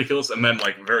felt ridiculous, and then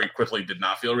like very quickly did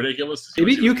not feel ridiculous. They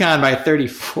beat UConn by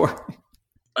 34.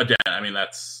 Again, I mean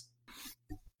that's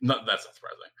not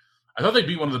surprising. I thought they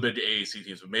beat one of the big AAC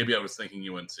teams, but maybe I was thinking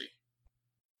UNC.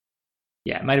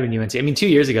 Yeah, it might have been UNC. I mean, 2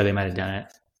 years ago they might have done it.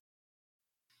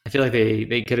 I feel like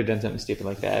they could have done something stupid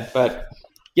like that. But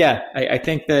yeah, I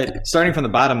think that starting from the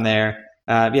bottom there.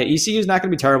 ECU is not going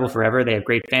to be terrible forever. They have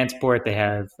great fan support. They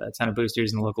have a ton of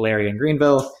boosters in the local area in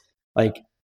Greenville. Like,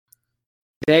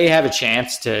 they have a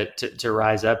chance to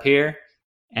rise up here.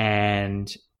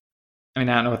 And I mean,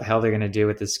 I don't know what the hell they're going to do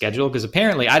with this schedule, because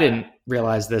apparently I didn't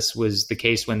realize this was the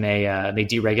case when they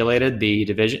deregulated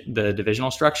the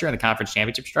divisional structure and the conference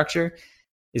championship structure.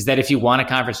 Is that if you want a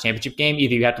conference championship game,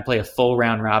 either you have to play a full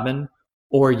round robin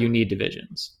or you need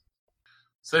divisions.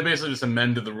 So they basically just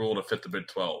amended the rule to fit the Big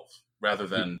 12. Rather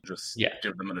than just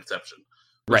give them an exception.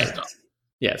 Right.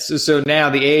 Yeah. So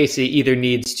now the AAC either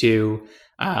needs to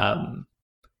have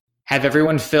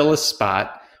everyone fill a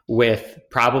spot with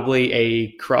probably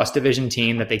a cross-division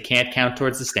team that they can't count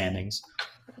towards the standings,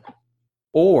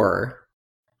 or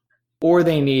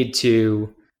they need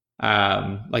to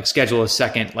like schedule a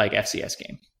second like FCS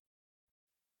game.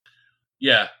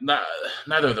 Yeah,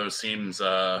 neither of those seems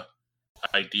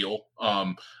ideal.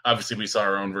 Obviously, we saw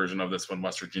our own version of this when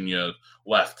West Virginia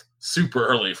left super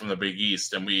early from the Big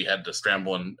East, and we had to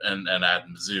scramble and add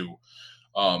Mizzou.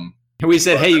 We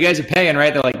said, "Hey, you guys are paying,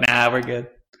 right?" They're like, "Nah, we're good."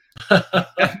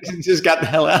 Just got the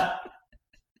hell out.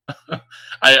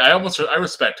 I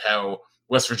respect how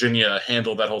West Virginia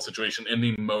handled that whole situation in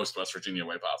the most West Virginia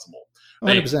way possible.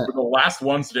 They 100%. were the last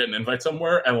ones to get an invite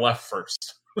somewhere and left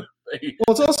first. Well,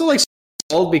 it's also like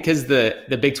old because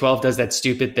the Big 12 does that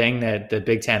stupid thing that the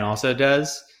Big 10 also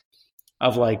does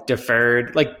of like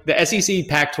deferred, like the SEC,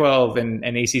 Pac-12,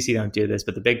 and ACC don't do this,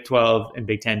 but the Big 12 and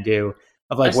Big 10 do,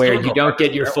 of like where you don't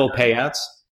get your full payouts.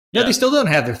 No, they still don't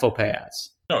have their full payouts.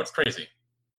 No, it's crazy.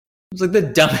 It's like the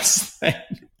dumbest thing.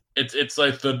 It's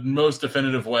like the most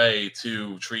definitive way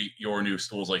to treat your new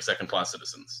schools like second-class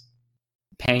citizens.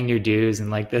 Paying your dues and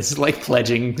like this like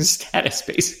pledging status,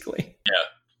 basically. Yeah.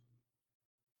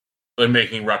 Like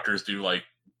making Rutgers do like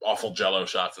awful Jello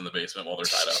shots in the basement while they're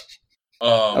tied up.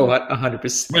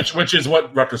 100%. Which is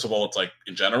what Rutgers football looks like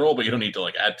in general, but you don't need to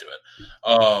like add to it.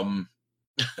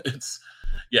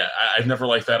 I've never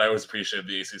liked that. I always appreciated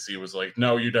the ACC was like,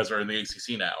 no, you guys are in the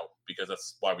ACC now because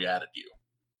that's why we added you.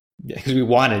 Yeah, because we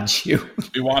wanted you.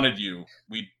 We wanted you.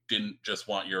 We didn't just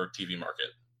want your TV market.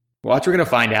 Watch, we're gonna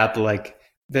find out that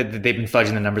they've been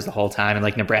fudging the numbers the whole time, and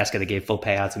like Nebraska, they gave full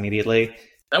payouts immediately.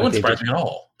 That wouldn't surprise me at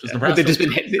all. They've just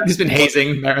been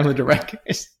hazing Maryland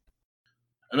directors.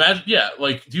 Imagine,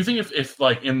 like, do you think if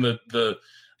like in the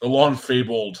long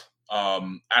fabled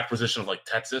acquisition of like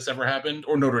Texas ever happened,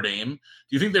 or Notre Dame, do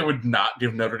you think they would not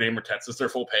give Notre Dame or Texas their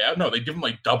full payout? No, they give them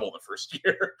like double the first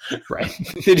year. Right.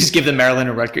 They just give the Maryland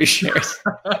and Rutgers shares.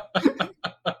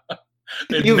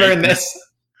 You've earned this.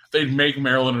 They'd make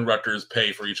Maryland and Rutgers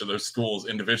pay for each of those schools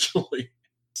individually.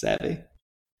 Savvy.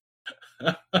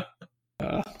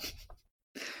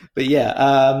 But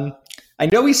yeah, I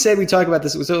know we said we talk about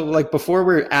this. So like before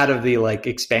we're out of the like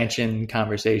expansion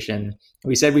conversation,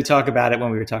 we said we talk about it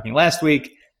when we were talking last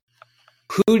week.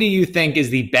 Who do you think is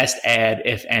the best ad,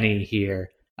 if any,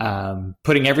 here?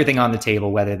 Putting everything on the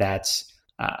table, whether that's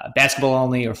basketball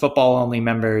only or football only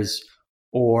members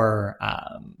or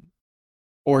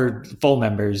full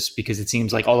members, because it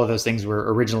seems like all of those things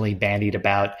were originally bandied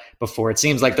about before. It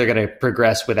seems like they're going to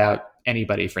progress without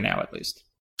anybody for now, at least.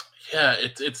 Yeah,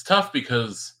 it's tough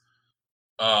because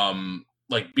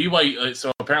like BYU,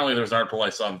 so apparently there was an article I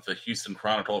saw in the Houston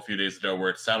Chronicle a few days ago where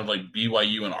it sounded like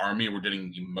BYU and Army were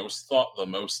getting the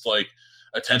most like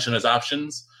attention as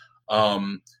options.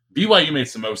 BYU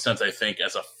makes the most sense, I think,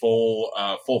 as a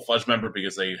full-fledged member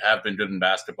because they have been good in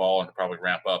basketball and probably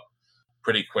ramp up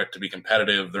pretty quick to be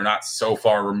competitive. They're not so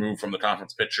far removed from the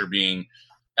conference picture, being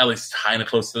at least kind of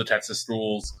close to the Texas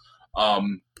schools.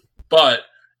 But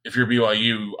if you're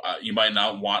BYU, you might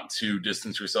not want to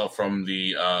distance yourself from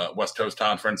the West Coast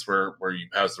Conference where you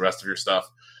house the rest of your stuff.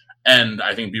 And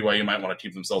I think BYU might want to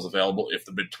keep themselves available if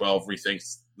the Big 12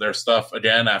 rethinks their stuff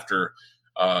again after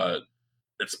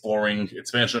exploring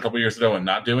expansion a couple years ago and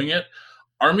not doing it.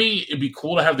 Army, it'd be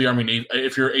cool to have the Army Navy.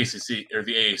 If you're ACC or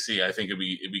the AAC, I think it'd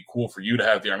be cool for you to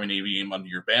have the Army Navy game under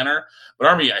your banner. But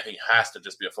Army, I think, has to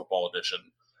just be a football edition.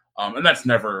 And that's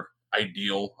never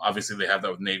ideal. Obviously, they have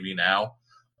that with Navy now.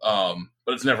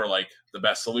 But it's never like the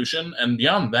best solution. And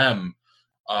beyond them,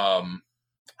 I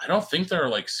don't think there are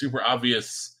like super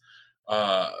obvious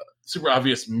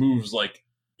moves. Like,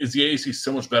 is the AAC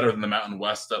so much better than the Mountain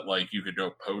West that like you could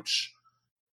go poach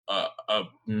a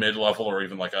mid-level or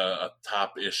even like a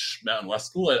top-ish Mountain West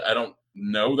school? I don't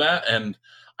know that, and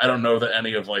I don't know that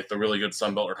any of like the really good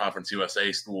Sun Belt or Conference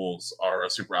USA schools are a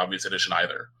super obvious addition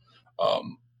either.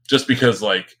 Just because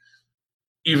like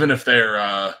even if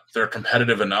they're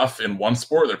competitive enough in one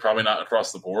sport, they're probably not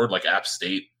across the board. Like App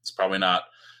State is probably not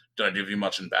going to give you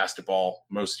much in basketball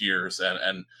most years,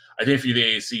 and I think if you're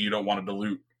the AAC, you don't want to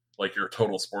dilute like your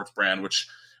total sports brand, which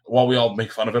while we all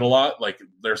make fun of it a lot, like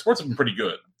their sports have been pretty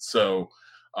good. So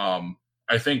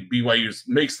I think BYU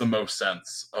makes the most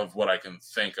sense of what I can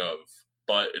think of,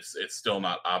 but it's still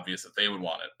not obvious that they would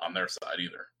want it on their side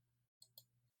either.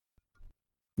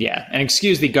 Yeah, and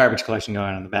excuse the garbage collection going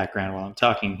on in the background while I'm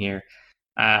talking here.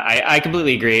 I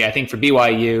completely agree. I think for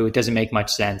BYU, it doesn't make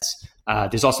much sense.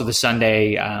 There's also the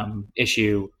Sunday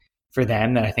issue for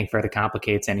them that I think further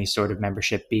complicates any sort of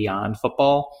membership beyond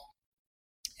football.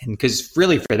 And because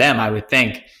really for them, I would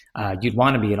think you'd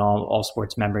want to be an all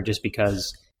sports member just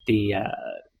because the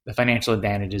financial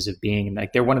advantages of being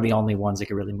like they're one of the only ones that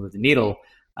can really move the needle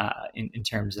in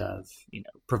terms of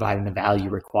providing the value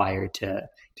required to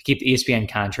keep the ESPN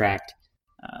contract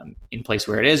in place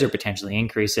where it is, or potentially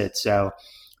increase it. So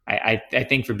I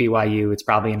think for BYU, it's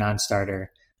probably a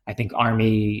non-starter. I think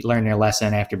Army learned their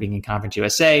lesson after being in Conference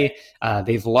USA.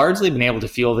 They've largely been able to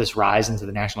fuel this rise into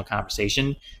the national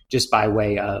conversation just by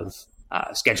way of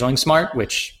scheduling smart,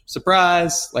 which,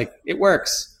 surprise, like, it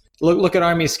works. Look at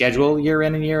Army's schedule year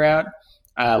in and year out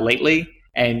lately,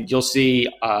 and you'll see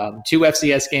 2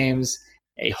 FCS games,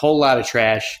 a whole lot of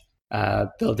trash.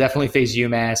 They'll definitely face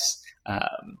UMass.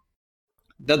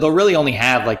 They'll really only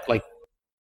have like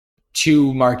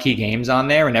 2 marquee games on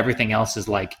there, and everything else is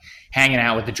like hanging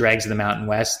out with the dregs of the Mountain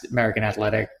West, American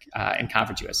Athletic, and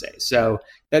Conference USA. So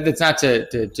that's not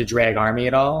to drag Army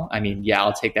at all. I mean, yeah,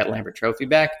 I'll take that Lambert Trophy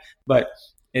back, but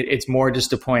it's more just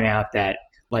to point out that,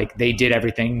 like, they did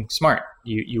everything smart.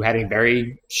 You had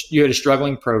a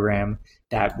struggling program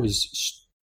that was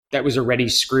already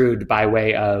screwed by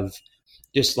way of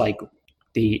just like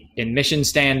the admission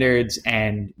standards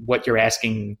and what you're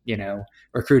asking,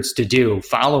 recruits to do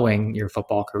following your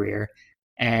football career.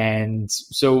 And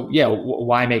so, yeah,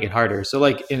 why make it harder? So,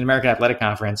 like, in American Athletic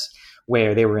Conference,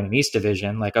 where they were in an East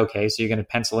Division, like, okay, so you're going to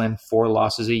pencil in 4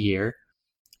 losses a year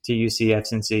to UCF,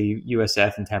 Cincy,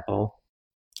 USF, and Temple.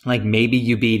 Like, maybe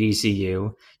you beat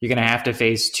ECU. You're going to have to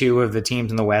face 2 of the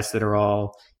teams in the West that are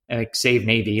all, save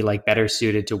Navy, like, better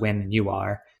suited to win than you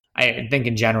are. I think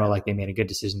in general, like, they made a good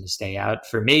decision to stay out.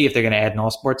 For me, if they're going to add an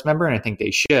all-sports member, and I think they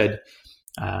should,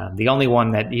 the only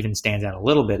one that even stands out a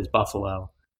little bit is Buffalo,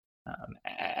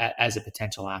 as a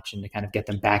potential option to kind of get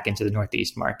them back into the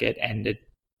Northeast market and an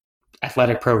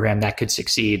athletic program that could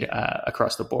succeed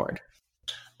across the board.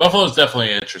 Buffalo is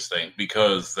definitely interesting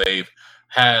because they've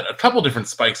had a couple different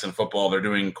spikes in football. They're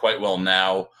doing quite well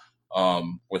now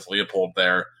with Leopold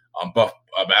there.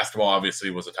 Basketball obviously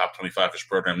was a top 25-ish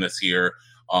program this year.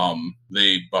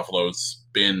 Buffalo's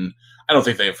been, I don't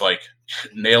think they've like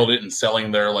nailed it in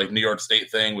selling their like New York State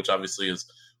thing, which obviously has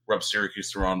rubbed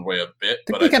Syracuse the wrong way a bit.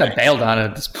 But they kind of bailed on it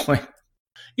at this point.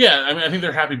 Yeah, I mean, I think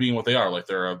they're happy being what they are. Like,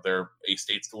 they're a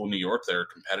state school in New York. They're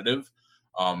competitive.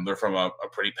 They're from a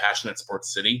pretty passionate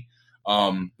sports city.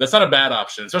 That's not a bad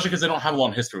option, especially because they don't have a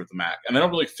long history with the MAC, and they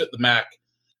don't really fit the MAC.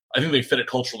 I think they fit it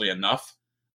culturally enough,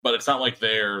 but it's not like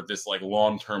they're this like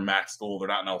long-term MAC school. They're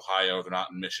not in Ohio. They're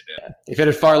not in Michigan. Yeah, they fit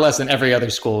it far less than every other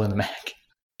school in the MAC.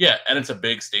 Yeah, and it's a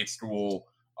big state school.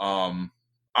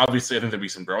 Obviously, I think there'd be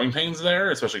some growing pains there,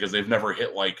 especially because they've never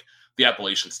hit like the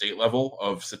Appalachian State level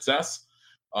of success.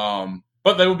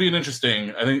 But that would be an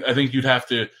interesting. I think you'd have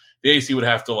to. The AC would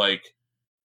have to like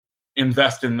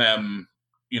invest in them,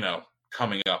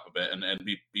 coming up a bit and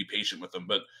be patient with them.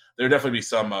 But there'd definitely be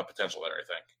some potential there, I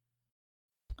think.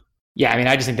 Yeah, I mean,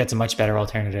 I just think that's a much better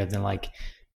alternative than like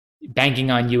banking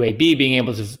on UAB being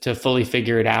able to fully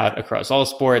figure it out across all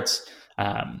sports.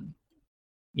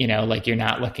 Like you're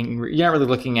not really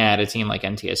looking at a team like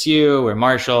MTSU or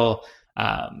Marshall.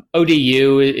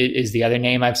 ODU is the other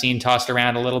name I've seen tossed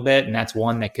around a little bit, and that's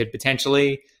one that could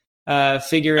potentially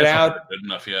figure it out. Not good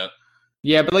enough yet.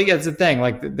 Yeah, but like that's the thing.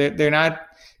 Like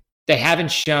they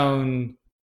haven't shown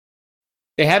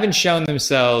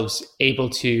themselves able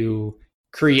to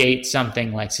create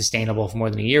something like sustainable for more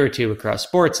than a year or two across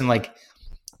sports. And like,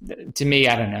 to me,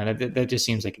 I don't know, that just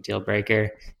seems like a deal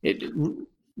breaker.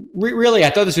 Really, I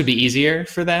thought this would be easier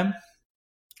for them.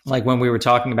 Like when we were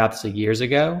talking about this years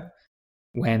ago,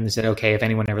 when they said, okay, if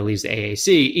anyone ever leaves the AAC,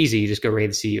 easy, you just go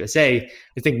raid the CUSA.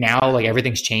 I think now like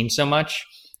everything's changed so much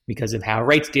because of how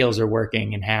rights deals are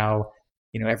working and how,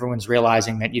 everyone's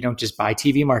realizing that you don't just buy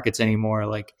TV markets anymore.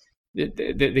 Like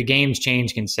the game's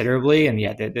changed considerably. And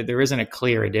yeah, there isn't a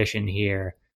clear addition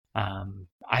here. And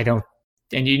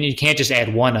you can't just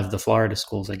add one of the Florida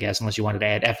schools, I guess, unless you wanted to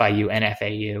add FIU and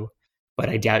FAU. But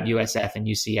I doubt USF and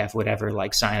UCF would ever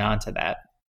like sign on to that.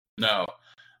 No.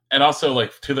 And also,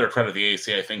 like, to their credit, the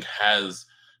AAC, I think, has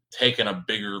taken a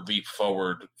bigger leap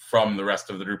forward from the rest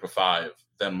of the group of 5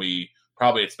 than we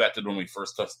probably expected when we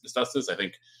first discussed this. I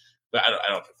think I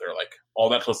don't think they're like all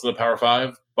that close to the Power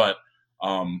 5, but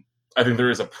I think there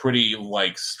is a pretty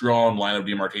like strong line of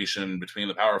demarcation between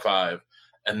the Power 5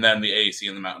 and then the AAC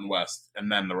and the Mountain West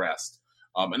and then the rest.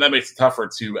 And that makes it tougher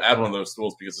to add one of those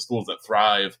schools because the schools that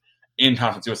thrive in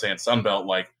Conference USA and Sunbelt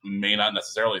like may not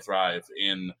necessarily thrive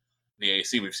in the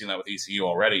AAC. We've seen that with ECU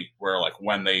already, where like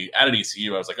when they added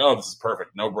ECU, I was like, oh, this is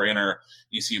perfect, no brainer.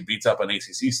 ECU beats up on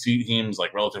ACC teams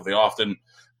like relatively often,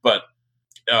 but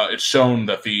it's shown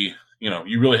that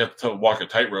you really have to walk a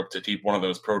tightrope to keep one of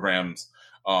those programs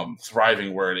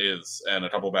thriving where it is, and a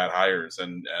couple of bad hires,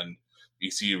 and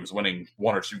ECU was winning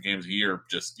 1 or 2 games a year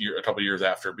a couple of years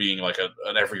after being like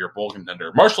an every year bowl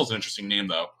contender. Marshall's an interesting name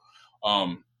though,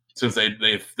 since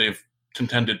they've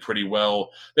contended pretty well.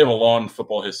 They have a long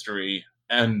football history,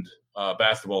 and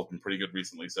basketball has been pretty good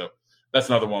recently. So that's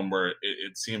another one where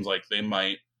it seems like they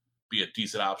might be a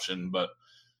decent option, but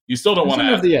you still don't want to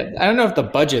have. I don't know if the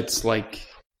budget's like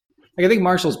I think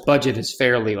Marshall's budget is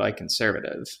fairly like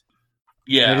conservative.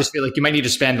 Yeah. And I just feel like you might need to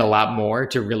spend a lot more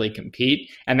to really compete.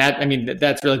 And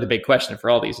that's really the big question for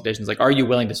all these additions. Like, are you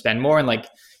willing to spend more? And like,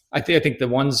 I think the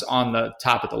ones on the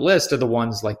top of the list are the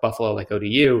ones like Buffalo, like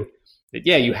ODU, that,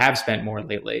 yeah, you have spent more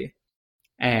lately.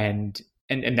 And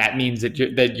that means that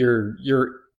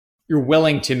you're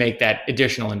willing to make that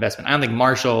additional investment. I don't think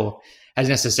Marshall has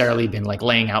necessarily been like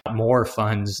laying out more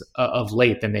funds of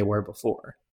late than they were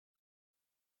before.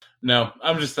 No,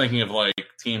 I'm just thinking of like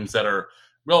teams that are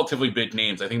relatively big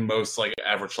names. I think most like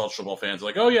average college football fans are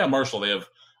like, oh yeah, Marshall. They have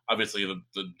obviously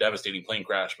the devastating plane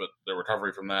crash, but their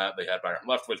recovery from that. They had Byron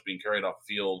Leftwich being carried off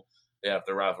the field. They have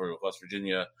their rivalry with West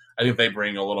Virginia. I think they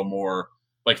bring a little more,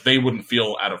 like they wouldn't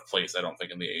feel out of place, I don't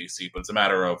think, in the AAC, but it's a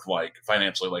matter of like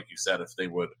financially, like you said, if they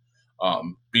would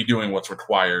be doing what's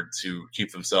required to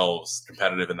keep themselves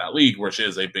competitive in that league, which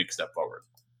is a big step forward.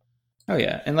 Oh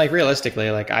yeah. And like realistically,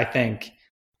 like I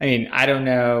don't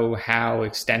know how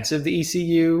extensive the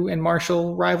ECU and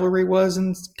Marshall rivalry was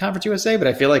in Conference USA, but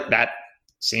I feel like that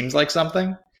seems like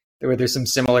something where there's some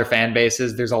similar fan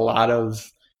bases. There's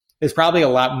probably a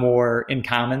lot more in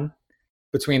common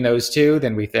between those two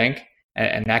than we think.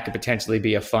 And that could potentially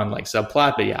be a fun like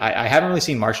subplot. But yeah, I haven't really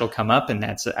seen Marshall come up, and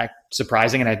that's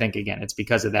surprising. And I think, again, it's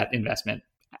because of that investment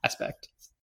aspect.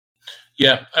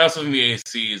 Yeah, I also think the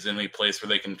AAC is in a place where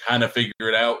they can kind of figure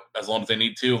it out as long as they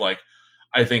need to. Like,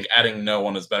 I think adding no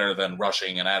one is better than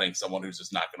rushing and adding someone who's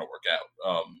just not going to work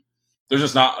out. There's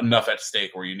just not enough at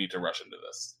stake where you need to rush into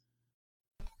this.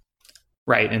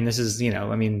 Right. And this is,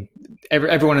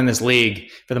 everyone in this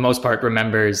league, for the most part,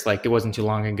 remembers like it wasn't too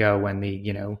long ago when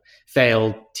the,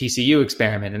 failed TCU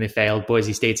experiment and the failed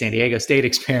Boise State, San Diego State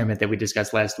experiment that we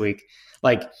discussed last week.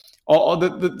 Like all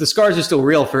the scars are still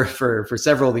real for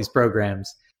several of these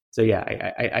programs. So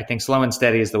yeah, I think slow and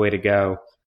steady is the way to go.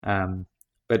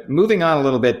 But moving on a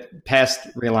little bit past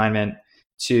realignment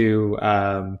to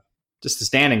just the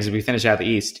standings as we finish out the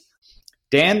East.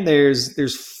 Dan,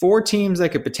 there's 4 teams that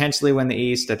could potentially win the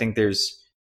East. I think there's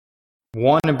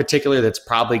one in particular that's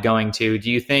probably going to. Do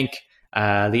you think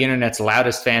the internet's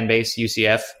loudest fan base,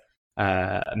 UCF,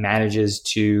 manages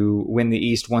to win the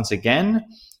East once again?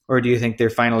 Or do you think they're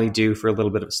finally due for a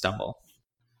little bit of a stumble?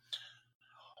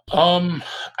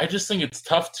 I just think it's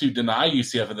tough to deny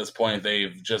UCF at this point.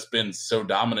 They've just been so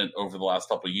dominant over the last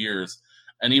couple of years.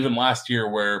 And even last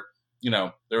year where,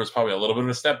 there was probably a little bit of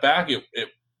a step back, it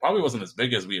probably wasn't as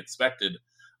big as we expected.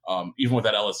 Even with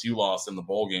that LSU loss in the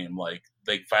bowl game, like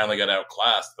they finally got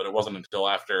outclassed, but it wasn't until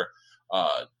after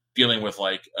dealing with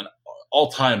like an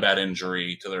all-time bad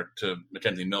injury to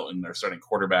Mackenzie Milton, their starting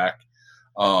quarterback.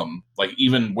 Like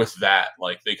even with that,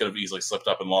 like they could have easily slipped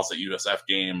up and lost that USF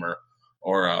game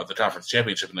or the conference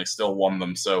championship, and they still won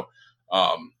them. So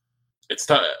it's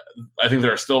tough. I think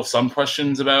there are still some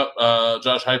questions about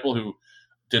Josh Heupel, who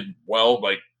did well,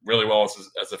 like really well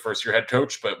as a first-year head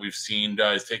coach, but we've seen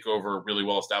guys take over really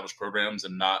well-established programs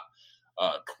and not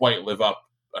quite live up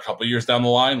a couple of years down the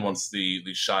line once the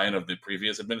shine of the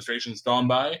previous administration's gone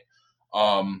by.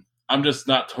 I'm just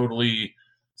not totally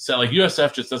set. Like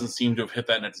USF just doesn't seem to have hit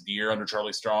that next gear under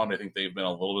Charlie Strong. I think they've been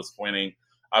a little disappointing.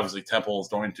 Obviously, Temple is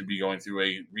going to be going through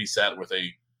a reset with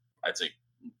I'd say,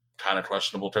 kind of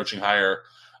questionable coaching hire.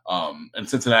 And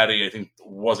Cincinnati, I think,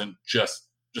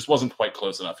 just wasn't quite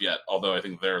close enough yet, although I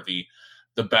think they're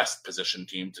the best positioned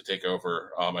team to take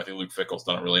over. I think Luke Fickell's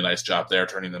done a really nice job there,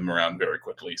 turning them around very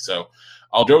quickly. So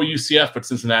I'll go UCF, but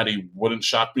Cincinnati wouldn't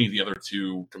shock me. The other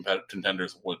 2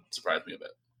 contenders would surprise me a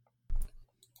bit.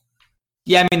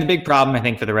 Yeah, the big problem, I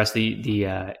think, for the rest of the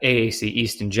AAC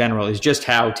East in general is just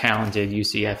how talented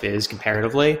UCF is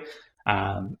comparatively.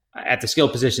 At the skill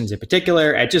positions in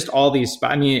particular, at just all these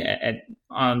spots.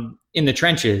 In the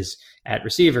trenches at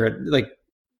receiver, like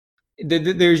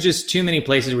there's just too many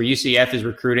places where UCF is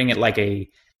recruiting at like a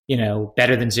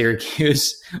better than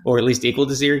Syracuse or at least equal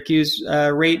to Syracuse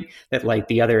rate that like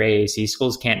the other AAC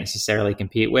schools can't necessarily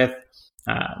compete with.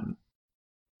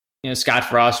 Scott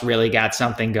Frost really got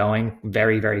something going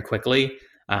very, very quickly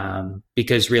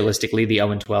because realistically, the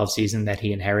 0-12 season that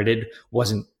he inherited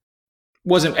wasn't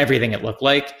everything it looked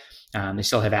like. They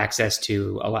still have access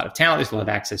to a lot of talent. They still have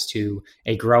access to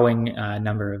a growing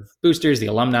number of boosters. The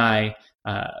alumni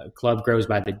club grows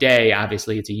by the day.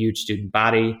 Obviously, it's a huge student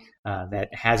body that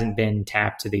hasn't been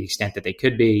tapped to the extent that they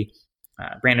could be.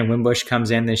 Brandon Wimbush comes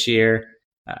in this year,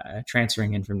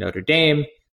 transferring in from Notre Dame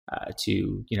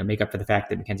to make up for the fact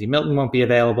that Mackenzie Milton won't be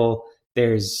available.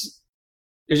 There's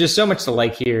just so much to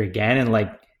like here again, and like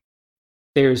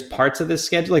there's parts of this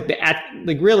schedule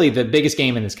really the biggest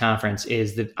game in this conference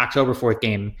is the October 4th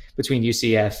game between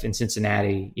UCF and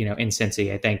Cincinnati, in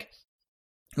Cincy. I think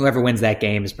whoever wins that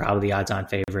game is probably the odds-on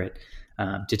favorite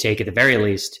to take, at the very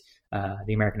least,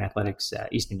 the American Athletics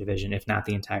Eastern Division, if not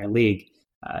the entire league.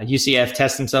 UCF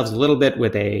tests themselves a little bit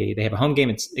they have a home game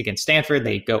against Stanford.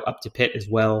 They go up to Pitt as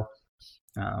well.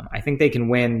 I think they can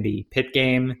win the Pitt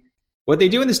game. What they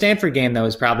do in the Stanford game, though,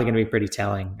 is probably going to be pretty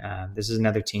telling. This is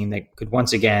another team that could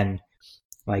once again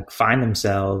find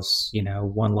themselves,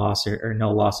 one loss or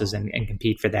no losses and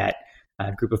compete for that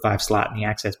group of 5 slot in the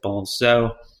Access Bowl.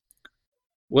 So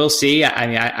we'll see. I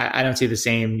mean, I don't see the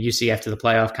same UCF to the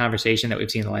playoff conversation that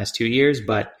we've seen in the last 2 years,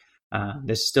 but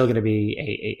this is still going to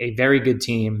be a very good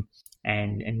team.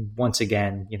 And once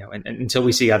again, and until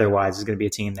we see otherwise, it's going to be a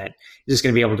team that is just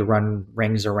going to be able to run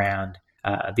rings around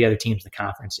the other teams in the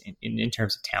conference in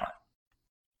terms of talent.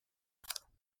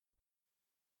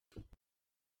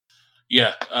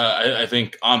 Yeah, I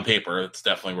think on paper, it's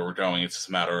definitely where we're going. It's just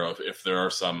a matter of if there are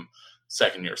some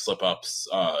second-year slip-ups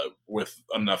with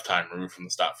enough time removed from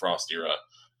the Scott Frost era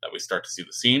that we start to see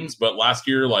the seams. But last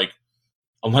year,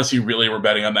 unless you really were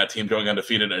betting on that team going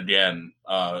undefeated again,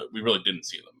 we really didn't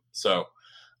see them. So,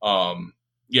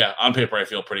 yeah, on paper, I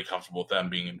feel pretty comfortable with them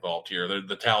being involved here.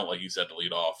 The talent, like you said, to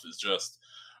lead off is just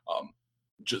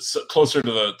closer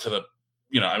to the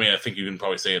I think you can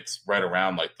probably say it's right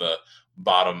around the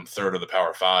bottom third of the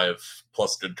Power 5,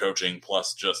 plus good coaching,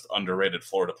 plus just underrated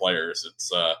Florida players.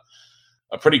 It's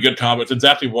a pretty good combo. It's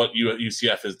exactly what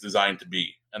UCF is designed to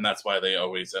be, and that's why they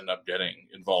always end up getting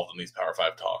involved in these Power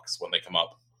 5 talks when they come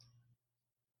up.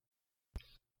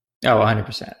 Oh,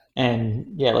 100%. And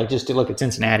yeah, just to look at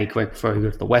Cincinnati quick before we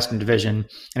go to the Western Division.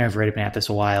 I know I've already been at this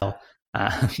a while.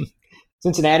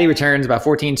 Cincinnati returns about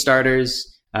 14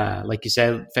 starters. Like you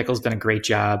said, Fickell's done a great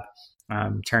job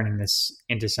turning this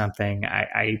into something.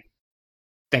 I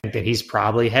think that he's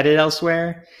probably headed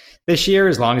elsewhere this year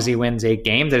as long as he wins 8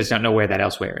 games. I just don't know where that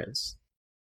elsewhere is.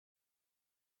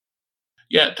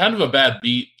 Yeah, kind of a bad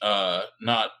beat,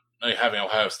 not having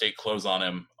Ohio State close on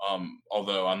him,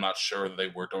 although I'm not sure that they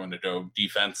were going to go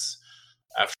defense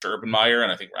after Urban Meyer,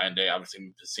 and I think Ryan Day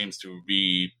obviously seems to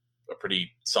be a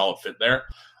pretty solid fit there.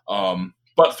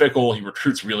 But Fickell, he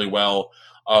recruits really well.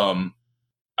 Was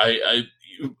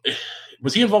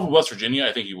he involved with West Virginia?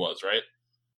 I think he was, right?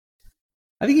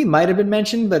 I think he might have been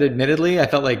mentioned, but admittedly, I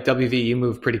felt like WVU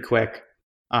moved pretty quick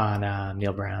on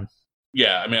Neil Brown.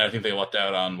 Yeah, I mean, I think they lucked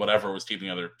out on whatever was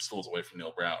keeping other schools away from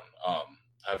Neil Brown,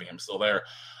 having him still there.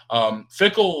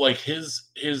 Fickell,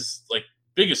 his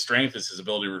biggest strength is his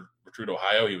ability to recruit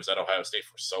Ohio. He was at Ohio State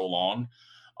for so long.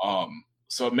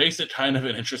 So it makes it kind of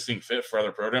an interesting fit for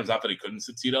other programs. Not that he couldn't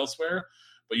succeed elsewhere,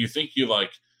 but you think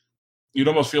you'd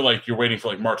almost feel like you're waiting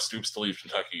for Mark Stoops to leave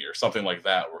Kentucky or something like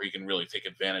that, where he can really take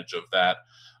advantage of that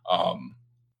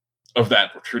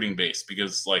recruiting base,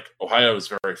 because Ohio is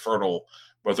very fertile,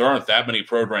 but there aren't that many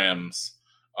programs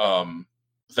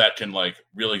that can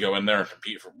really go in there and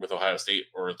compete with Ohio State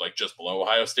or just below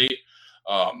Ohio State.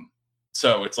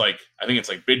 So it's I think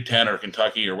it's Big Ten or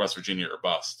Kentucky or West Virginia or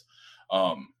bust.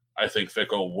 I think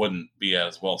Fickell wouldn't be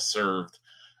as well served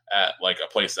at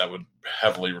a place that would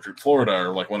heavily recruit Florida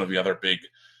or one of the other big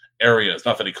areas.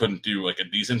 Not that he couldn't do a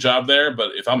decent job there,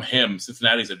 but if I'm him,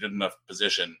 Cincinnati's a good enough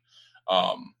position.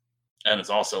 And it's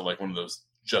also one of those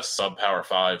just sub Power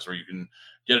 5s where you can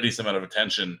get a decent amount of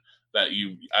attention that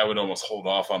I would almost hold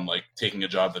off on taking a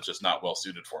job that's just not well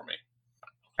suited for me.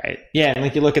 Right. Yeah.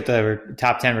 And you look at the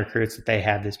top 10 recruits that they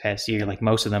had this past year,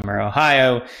 most of them are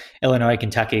Ohio, Illinois,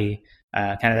 Kentucky,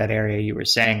 kind of that area you were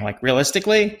saying.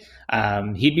 Realistically,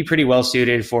 he'd be pretty well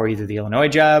suited for either the Illinois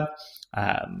job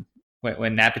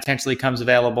when that potentially comes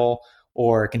available,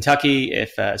 or Kentucky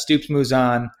if Stoops moves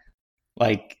on.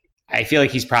 I feel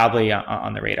like he's probably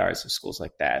on the radars of schools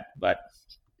like that. But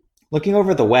looking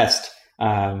over the West,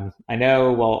 I know,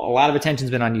 a lot of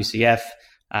attention's been on UCF.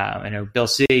 I know Bill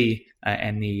C.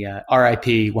 And the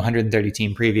RIP 130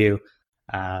 team preview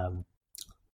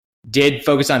did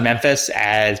focus on Memphis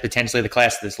as potentially the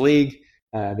class of this league.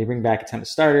 They bring back a ton of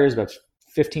starters, about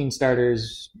 15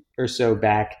 starters or so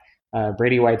back.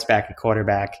 Brady White's back at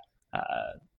quarterback.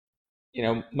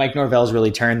 Mike Norvell's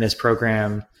really turned this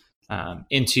program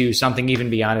into something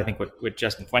even beyond, I think, what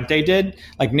Justin Fuente did.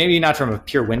 Maybe not from a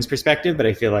pure wins perspective, but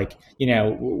I feel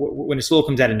when a school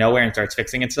comes out of nowhere and starts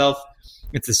fixing itself,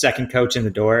 it's the second coach in the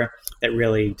door that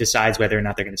really decides whether or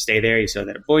not they're going to stay there. You saw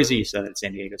that at Boise. You saw that at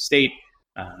San Diego State.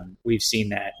 We've seen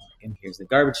that. And here's the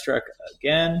garbage truck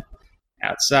again,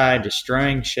 outside,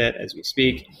 destroying shit as we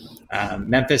speak.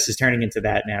 Memphis is turning into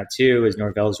that now, too, as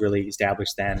Norvell's really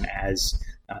established them as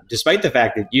despite the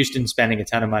fact that Houston's spending a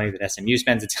ton of money, that SMU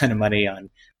spends a ton of money on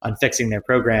fixing their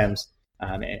programs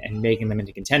and making them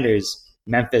into contenders.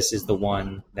 Memphis is the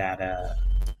one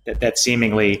that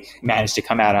seemingly managed to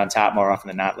come out on top more often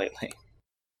than not lately.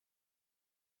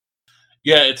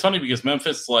 Yeah, it's funny because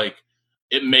Memphis,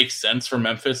 it makes sense for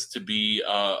Memphis to be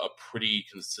a pretty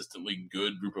consistently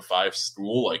good Group of Five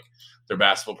school. Like, their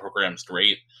basketball program's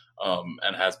great,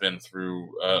 and has been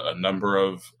through a number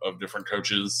of different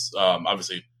coaches.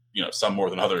 Obviously, some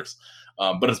more than others,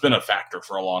 but it's been a factor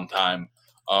for a long time.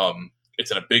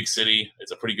 It's in a big city.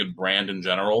 It's a pretty good brand in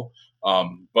general.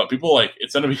 But people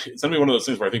it's gonna be one of those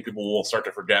things where I think people will start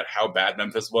to forget how bad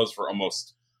Memphis was for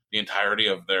almost the entirety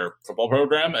of their football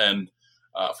program, and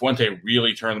Fuente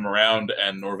really turned them around.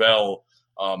 And Norvell,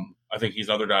 I think he's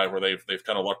another guy where they've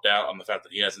kind of lucked out on the fact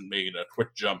that he hasn't made a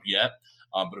quick jump yet,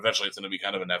 but eventually it's going to be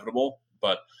kind of inevitable.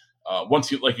 But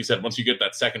once you get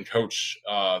that second coach,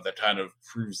 that kind of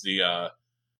proves the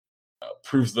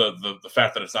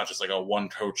fact that it's not just like a one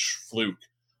coach fluke.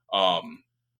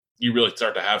 You really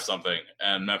start to have something,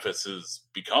 and Memphis has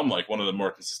become like one of the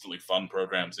more consistently fun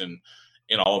programs in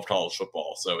all of college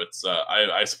football. So it's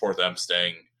I support them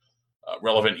staying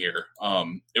relevant here.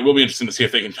 It will be interesting to see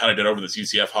if they can kind of get over this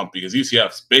UCF hump, because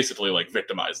UCF's basically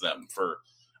victimized them for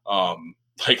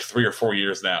 3 or 4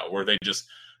 years now, where they just,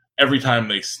 every time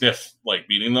they sniff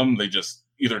beating them, they just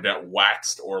either get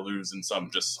waxed or lose in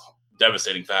some just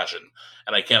devastating fashion.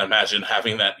 And I can't imagine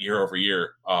having that year over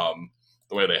year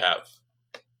the way they have.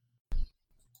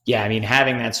 Yeah, I mean,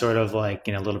 having that sort of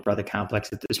little brother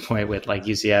complex at this point with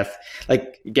UCF,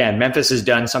 again, Memphis has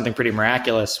done something pretty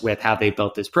miraculous with how they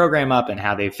built this program up and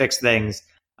how they fixed things.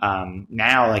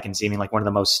 Now, in seeming one of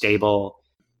the most stable,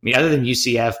 other than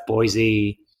UCF,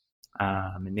 Boise,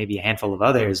 and maybe a handful of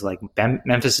others,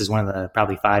 Memphis is one of the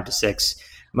probably 5 to 6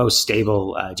 most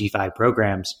stable G5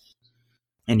 programs.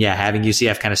 And yeah, having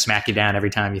UCF kind of smack you down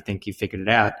every time you think you figured it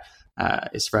out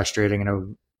is frustrating.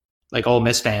 And Ole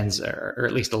Miss fans are, or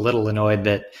at least a little annoyed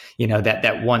that,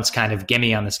 that once kind of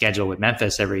gimme on the schedule with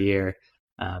Memphis every year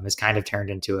has kind of turned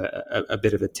into a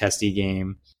bit of a testy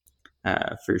game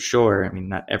for sure. I mean,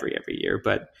 not every year,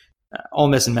 but Ole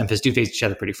Miss and Memphis do face each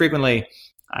other pretty frequently.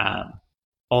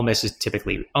 Ole Miss has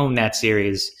typically owned that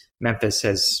series. Memphis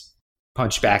has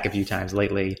punched back a few times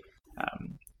lately.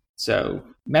 So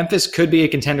Memphis could be a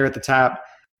contender at the top.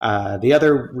 The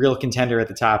other real contender at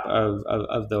the top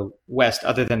of the West,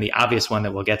 other than the obvious one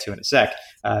that we'll get to in a sec,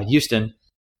 Houston.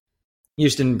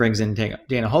 Houston brings in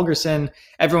Dana Holgorsen.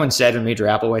 Everyone said when Major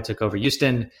Applewhite took over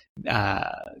Houston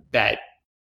that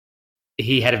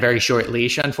he had a very short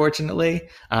leash, unfortunately,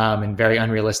 and very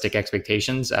unrealistic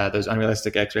expectations. Those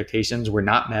unrealistic expectations were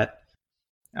not met,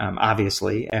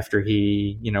 obviously, after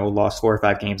he lost 4 or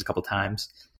 5 games a couple times.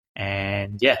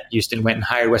 And yeah, Houston went and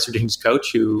hired West Virginia's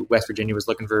coach, who West Virginia was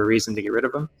looking for a reason to get rid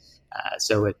of him.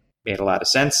 So it made a lot of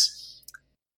sense.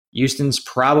 Houston's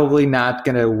probably not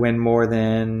going to win more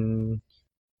than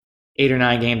 8 or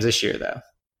 9 games this year, though.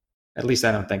 At least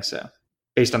I don't think so,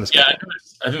 based on the schedule. Yeah,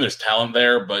 I think there's talent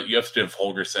there, but you have to give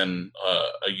Holgorsen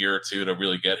a year or two to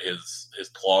really get his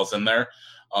claws in there.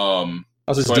 Also,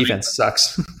 his defense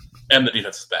sucks. And the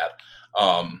defense is bad.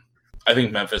 I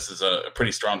think Memphis is a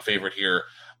pretty strong favorite here.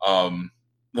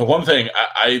 The one thing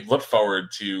I look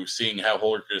forward to seeing how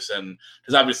Holgorsen,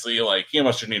 because obviously he and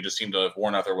West Virginia just seemed to have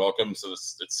worn out their welcome, so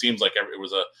it seems like it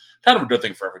was a kind of a good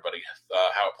thing for everybody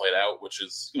how it played out, which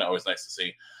is always nice to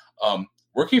see.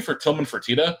 Working for Tillman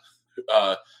Fertitta,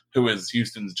 who is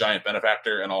Houston's giant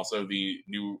benefactor and also the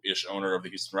new-ish owner of the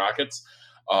Houston Rockets,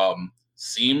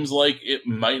 seems like it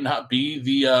might not be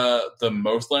the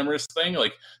most glamorous thing.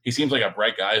 He seems like a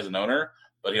bright guy as an owner,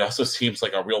 but he also seems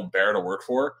like a real bear to work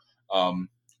for,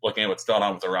 looking at what's going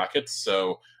on with the Rockets.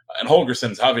 So, and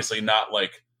Holgorsen's obviously not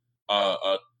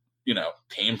a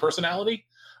tame personality.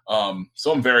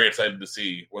 So I'm very excited to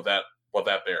see what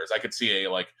that bears. I could see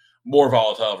a more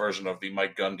volatile version of the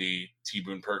Mike Gundy, T.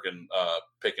 Boone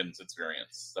Pickens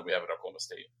experience that we have at Oklahoma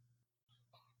State.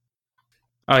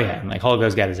 Oh yeah, and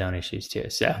Holgo's got his own issues too.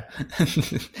 So,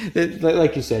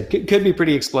 like you said, could be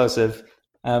pretty explosive.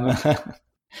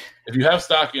 If you have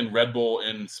stock in Red Bull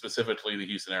in specifically the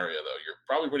Houston area, though, you're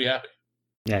probably pretty happy.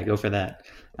 Yeah, go for that.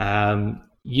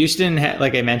 Houston,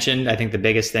 like I mentioned, I think the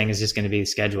biggest thing is just going to be the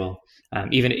schedule.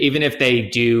 Even if they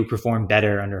do perform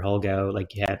better under Holgo,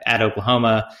 you have at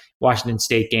Oklahoma, Washington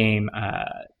State game,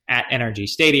 at NRG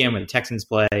Stadium where the Texans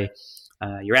play.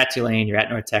 You're at Tulane, you're at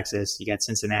North Texas, you got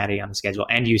Cincinnati on the schedule,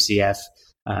 and UCF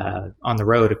on the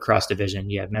road across division.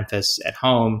 You have Memphis at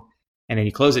home, and then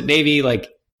you close at Navy.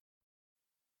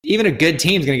 Even a good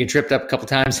team's going to get tripped up a couple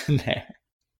times in there.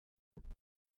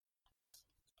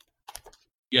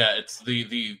 Yeah, it's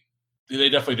they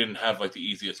definitely didn't have like the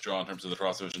easiest draw in terms of the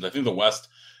cross divisions. I think the West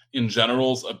in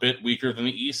general is a bit weaker than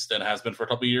the East and has been for a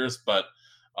couple of years, but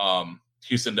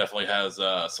Houston definitely has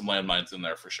some landmines in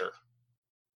there for sure.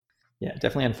 Yeah,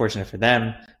 definitely unfortunate for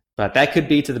them, but that could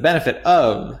be to the benefit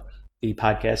of the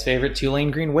podcast favorite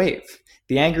Tulane Green Wave.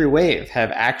 The Angry Wave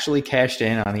have actually cashed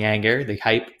in on the anger, the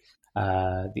hype,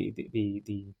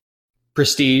 the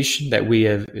prestige that we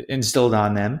have instilled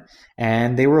on them,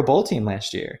 and they were a bowl team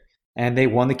last year. And they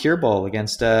won the Cure Bowl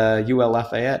against UL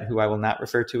Lafayette, who I will not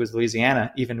refer to as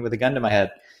Louisiana, even with a gun to my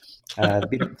head.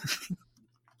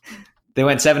 They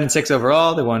went 7-6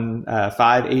 overall. They won 5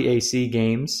 AAC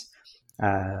games.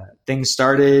 Things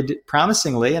started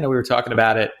promisingly. I know we were talking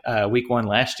about it week 1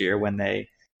 last year when they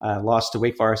lost to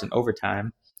Wake Forest in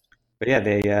overtime. But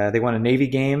yeah, they won a Navy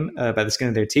game by the skin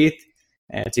of their teeth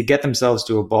to get themselves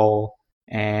to a bowl.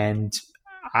 And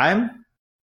I'm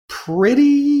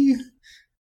pretty...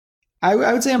 I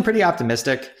would say I'm pretty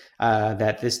optimistic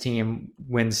that this team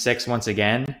wins 6 once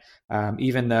again,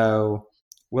 even though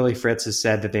Willie Fritz has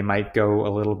said that they might go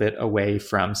a little bit away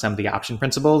from some of the option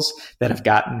principles that have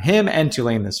gotten him and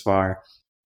Tulane this far.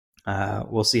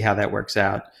 We'll see how that works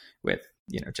out with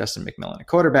Justin McMillan, a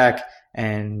quarterback,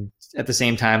 and at the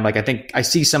same time, like I think I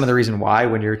see some of the reason why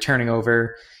when you're turning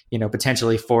over,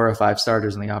 potentially 4 or 5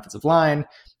 starters in the offensive line,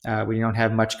 when you don't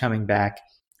have much coming back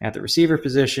at the receiver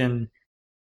position.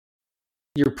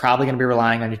 You're probably going to be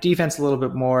relying on your defense a little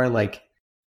bit more. Like,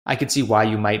 I could see why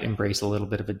you might embrace a little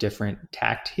bit of a different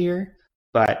tact here.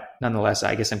 But nonetheless,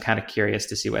 I guess I'm kind of curious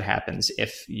to see what happens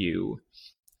if you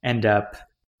end up,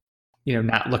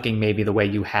 not looking maybe the way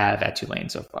you have at Tulane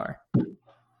so far.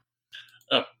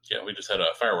 Oh, yeah, we just had a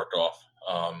firework off.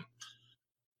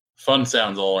 Fun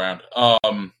sounds all around.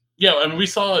 Yeah, I mean, we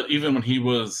saw it even when he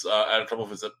was at a couple of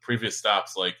his previous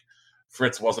stops. Like,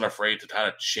 Fritz wasn't afraid to kind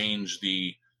of change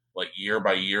the year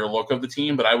by year look of the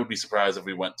team, but I would be surprised if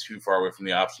we went too far away from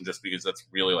the option just because that's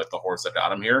really like the horse that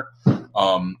got him here.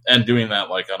 And doing that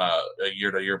like on a year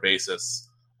to year basis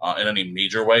in any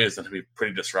major way is going to be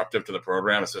pretty disruptive to the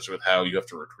program, especially with how you have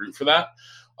to recruit for that.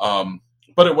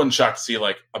 But it wouldn't shock to see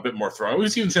like a bit more throwing.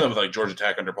 We've even seen that with like Georgia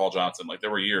Tech under Paul Johnson. Like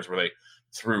there were years where they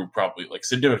threw probably like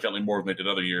significantly more than they did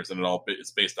other years, and it all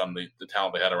is based on the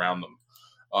talent they had around them.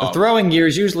 The throwing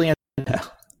years usually.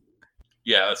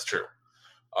 Yeah, that's true.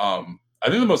 I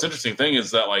think the most interesting thing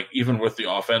is that like even with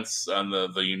the offense and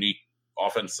the unique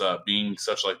offense being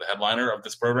such like the headliner of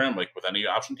this program, like with any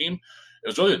option team, it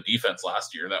was really the defense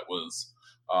last year that was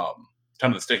kind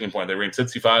of the sticking point. They ranked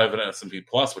 65 in S&P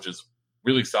Plus, which is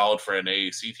really solid for an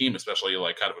AAC team, especially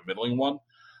like kind of a middling one.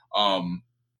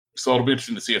 So it'll be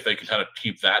interesting to see if they can kind of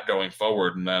keep that going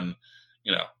forward, and then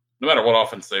no matter what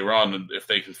offense they run, and if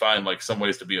they can find like some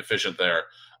ways to be efficient there.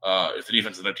 If the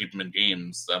defense is going to keep them in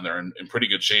games, then they're in pretty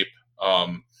good shape.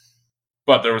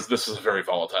 But this was a very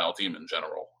volatile team in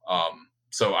general.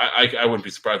 So I wouldn't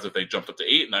be surprised if they jumped up to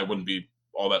 8, and I wouldn't be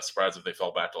all that surprised if they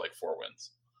fell back to like 4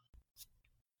 wins.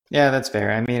 Yeah, that's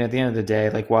fair. I mean, at the end of the day,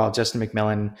 like while Justin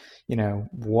McMillan,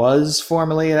 was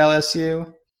formerly at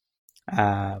LSU,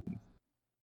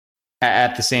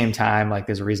 at the same time, like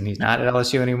there's a reason he's not at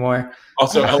LSU anymore.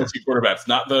 Also, LSU quarterbacks,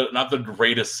 not the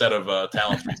greatest set of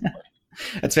talents recently.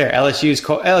 That's fair.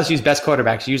 LSU's best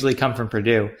quarterbacks usually come from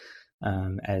Purdue,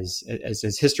 as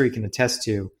history can attest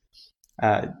to.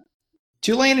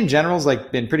 Tulane in general has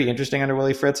like been pretty interesting under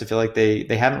Willie Fritz. I feel like they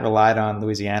haven't relied on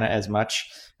Louisiana as much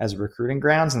as recruiting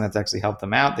grounds, and that's actually helped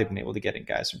them out. They've been able to get in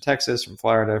guys from Texas, from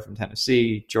Florida, from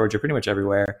Tennessee, Georgia, pretty much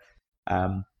everywhere.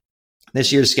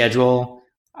 This year's schedule,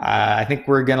 I think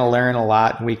we're going to learn a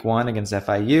lot in week 1 against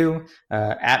FIU.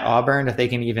 At Auburn, if they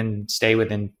can even stay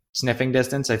within sniffing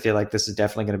distance, I feel like this is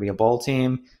definitely going to be a bowl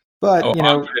team. But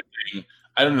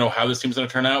I don't know how this team's going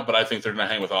to turn out, but I think they're going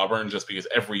to hang with Auburn just because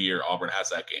every year Auburn has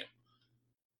that game.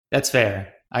 That's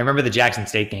fair. I remember the Jackson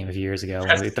State game a few years ago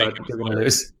when we thought they were going to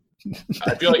lose.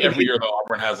 I feel like every year though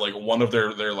Auburn has like one of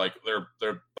their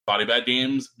body bag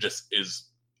games just is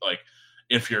like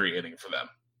infuriating for them.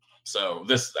 So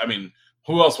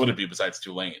who else would it be besides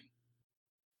Tulane?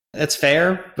 That's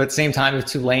fair, but at the same time, if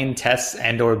Tulane tests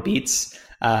and or beats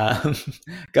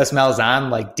Gus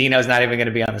Malzahn, like Dino's not even going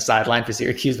to be on the sideline for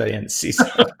Syracuse by the end of the season.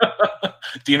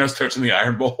 Dino's coaching the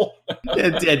Iron Bowl.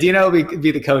 Yeah, Dino will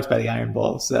be the coach by the Iron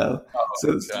Bowl. So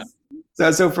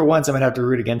for once, I'm going to have to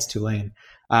root against Tulane.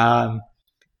 But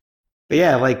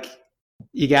yeah, like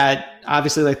you got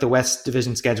obviously like the West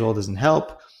Division schedule doesn't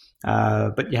help.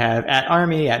 But you have at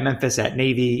Army, at Memphis, at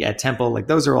Navy, at Temple, like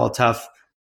those are all tough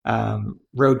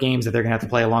road games that they're going to have to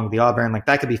play along with the Auburn. Like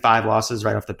that could be 5 losses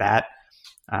right off the bat.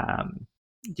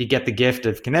 you get the gift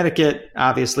of Connecticut,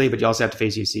 obviously, but you also have to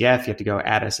face UCF. You have to go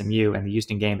at SMU and the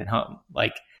Houston game at home.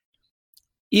 Like,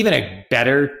 even a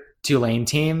better Tulane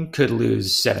team could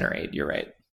lose 7 or 8. You're right.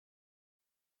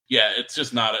 Yeah,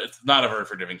 it's not a very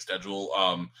forgiving schedule.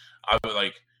 I would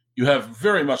like, you have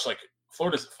very much like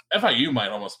FIU might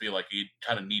almost be like, you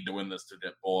kind of need to win this to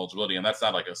get bowl eligibility, and that's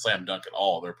not like a slam dunk at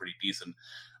all. They're pretty decent.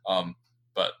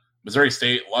 But Missouri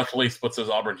State luckily splits those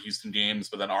Auburn-Houston games,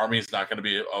 but then Army's not going to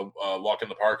be a walk in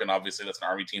the park, and obviously that's an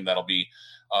Army team that'll be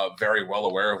very well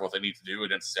aware of what they need to do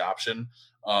against the option.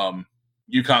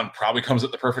 UConn probably comes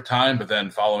at the perfect time, but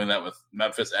then following that with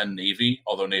Memphis and Navy,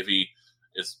 although Navy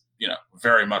is,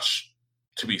 very much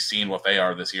to be seen what they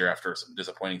are this year after some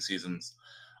disappointing seasons.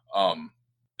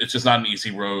 It's just not an easy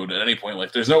road at any point.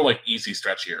 Like, there's no like easy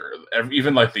stretch here.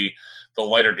 Even like the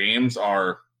lighter games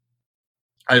are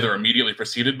either immediately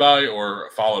preceded by or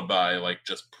followed by like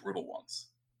just brutal ones.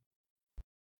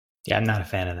 Yeah, I'm not a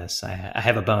fan of this. I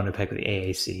have a bone to pick with the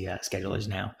AAC schedulers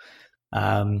now.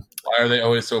 Why are they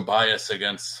always so biased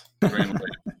against the Green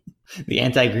Wave? The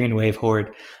anti-Green Wave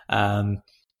horde.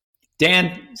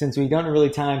 Dan, since we don't have really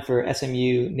time for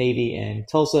SMU, Navy, and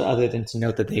Tulsa, other than to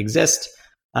note that they exist,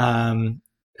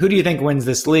 who do you think wins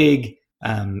this league,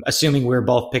 assuming we're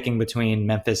both picking between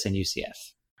Memphis and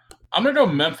UCF? I'm going to go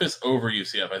Memphis over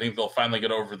UCF. I think they'll finally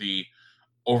get over the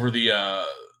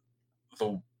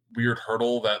weird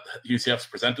hurdle that UCF's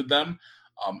presented them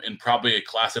in probably a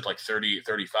classic like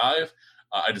 30-35.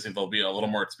 I just think they'll be a little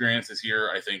more experienced this year.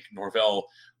 I think Norvell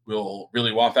will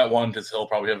really want that one because he'll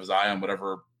probably have his eye on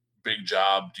whatever big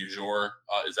job du jour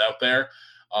is out there.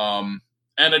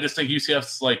 And I just think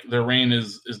UCF's like their reign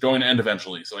is going to end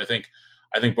eventually. So I think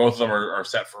both of them are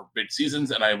set for big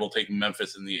seasons, and I will take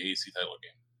Memphis in the AAC title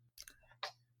game.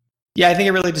 Yeah, I think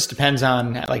it really just depends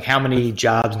on like how many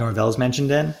jobs Norvell's mentioned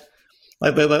in.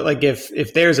 Like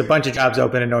if there's a bunch of jobs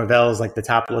open and Norvell's like the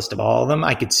top list of all of them,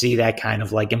 I could see that kind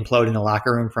of like implode in the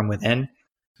locker room from within,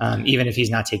 even if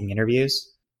he's not taking interviews.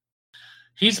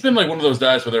 He's been like one of those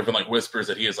guys where there have been like whispers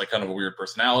that he has like kind of a weird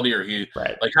personality, or he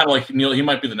right. like kind of like Neil. He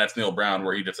might be the next Neil Brown,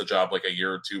 where he gets a job like a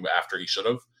year or two after he should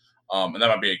have, and that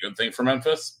might be a good thing for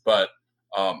Memphis. But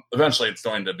eventually, it's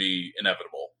going to be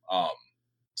inevitable.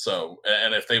 So,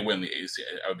 and if they win the AAC,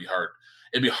 it would be hard.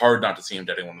 It'd be hard not to see him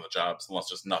getting one of the jobs unless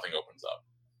just nothing opens up.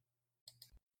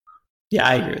 Yeah,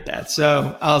 I agree with that.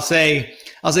 So I'll say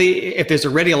if there's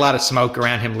already a lot of smoke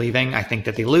around him leaving, I think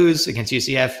that they lose against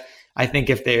UCF. I think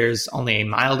if there's only a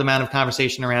mild amount of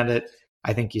conversation around it,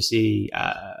 I think you see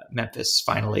Memphis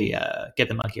finally get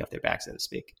the monkey off their back, so to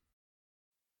speak.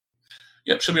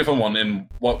 Yep, should be a fun one. And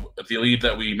the league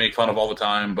that we make fun of all the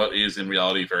time, but is in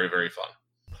reality very, very fun.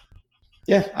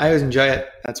 Yeah, I always enjoy it.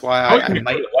 That's why I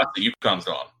might watch the UConn's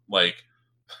on. Like,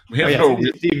 we have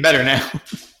it's even better now.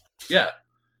 Yeah,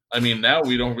 I mean, now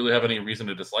we don't really have any reason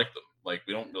to dislike them. Like,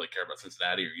 we don't really care about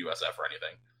Cincinnati or USF or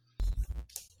anything.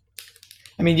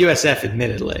 I mean, USF,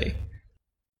 admittedly.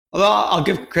 Although I'll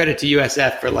give credit to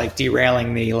USF for like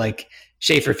derailing the like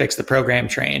Schaefer fixed the program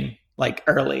train like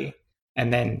early,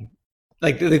 and then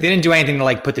like they didn't do anything to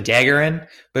like put the dagger in,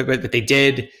 but they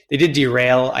did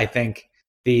derail. I think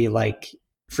the like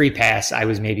free pass I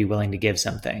was maybe willing to give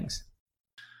some things.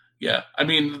 Yeah, I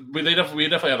mean, we definitely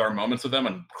had our moments with them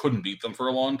and couldn't beat them for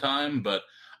a long time, but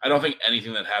I don't think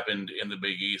anything that happened in the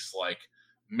Big East like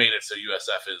made it so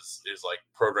USF is like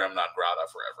program non grata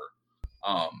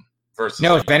forever. Versus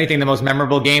no, if anything, the most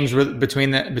memorable games were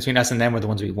between us and them were the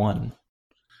ones we won.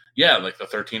 Yeah, like the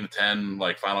 13-10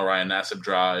 like final Ryan Nassib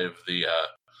drive. I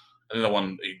think the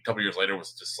one a couple years later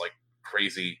was just like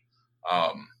crazy.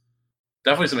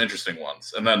 Definitely some interesting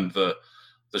ones. And then the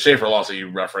Schaefer loss that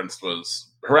you referenced was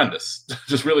horrendous,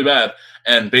 just really bad,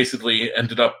 and basically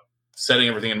ended up setting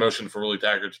everything in motion for Willie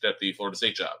Taggart to get the Florida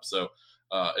State job. So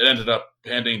it ended up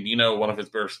handing Nino one of his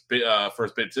first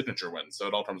bid signature wins. So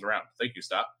it all comes around. Thank you,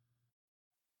 Scott.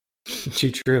 Too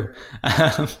true.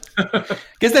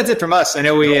 Guess that's it from us. I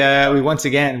know we once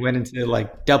again went into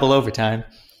like double overtime.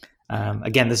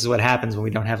 Again, this is what happens when we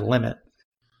don't have a limit.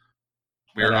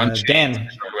 We're Dan talk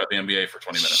about the NBA for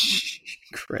 20 minutes.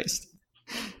 Christ,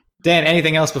 Dan.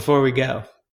 Anything else before we go?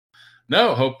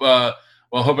 No. Hope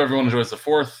everyone enjoys the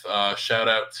 4th. Shout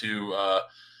out to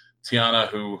Tiana,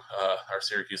 who our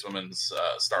Syracuse women's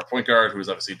star point guard, who is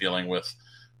obviously dealing with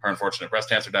her unfortunate breast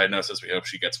cancer diagnosis. We hope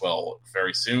she gets well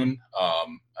very soon.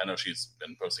 I know she's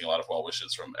been posting a lot of well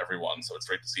wishes from everyone, so it's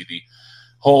great to see the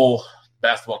whole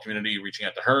basketball community reaching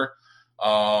out to her.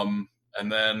 And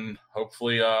then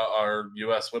hopefully our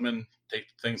U.S. women take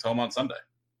things home on Sunday.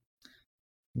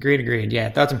 Agreed. Yeah,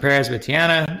 thoughts and prayers with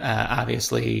Tiana.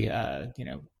 Obviously,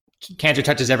 cancer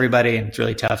touches everybody, and it's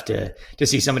really tough to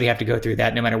see somebody have to go through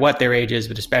that, no matter what their age is,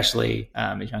 but especially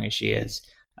as young as she is.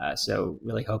 So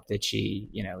really hope that she,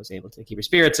 is able to keep her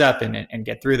spirits up and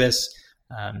get through this.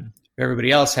 For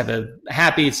everybody else, have a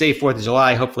happy, safe 4th of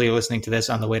July. Hopefully you're listening to this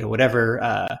on the way to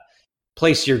whatever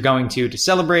place you're going to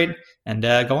celebrate, and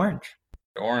go Orange.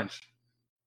 Go Orange.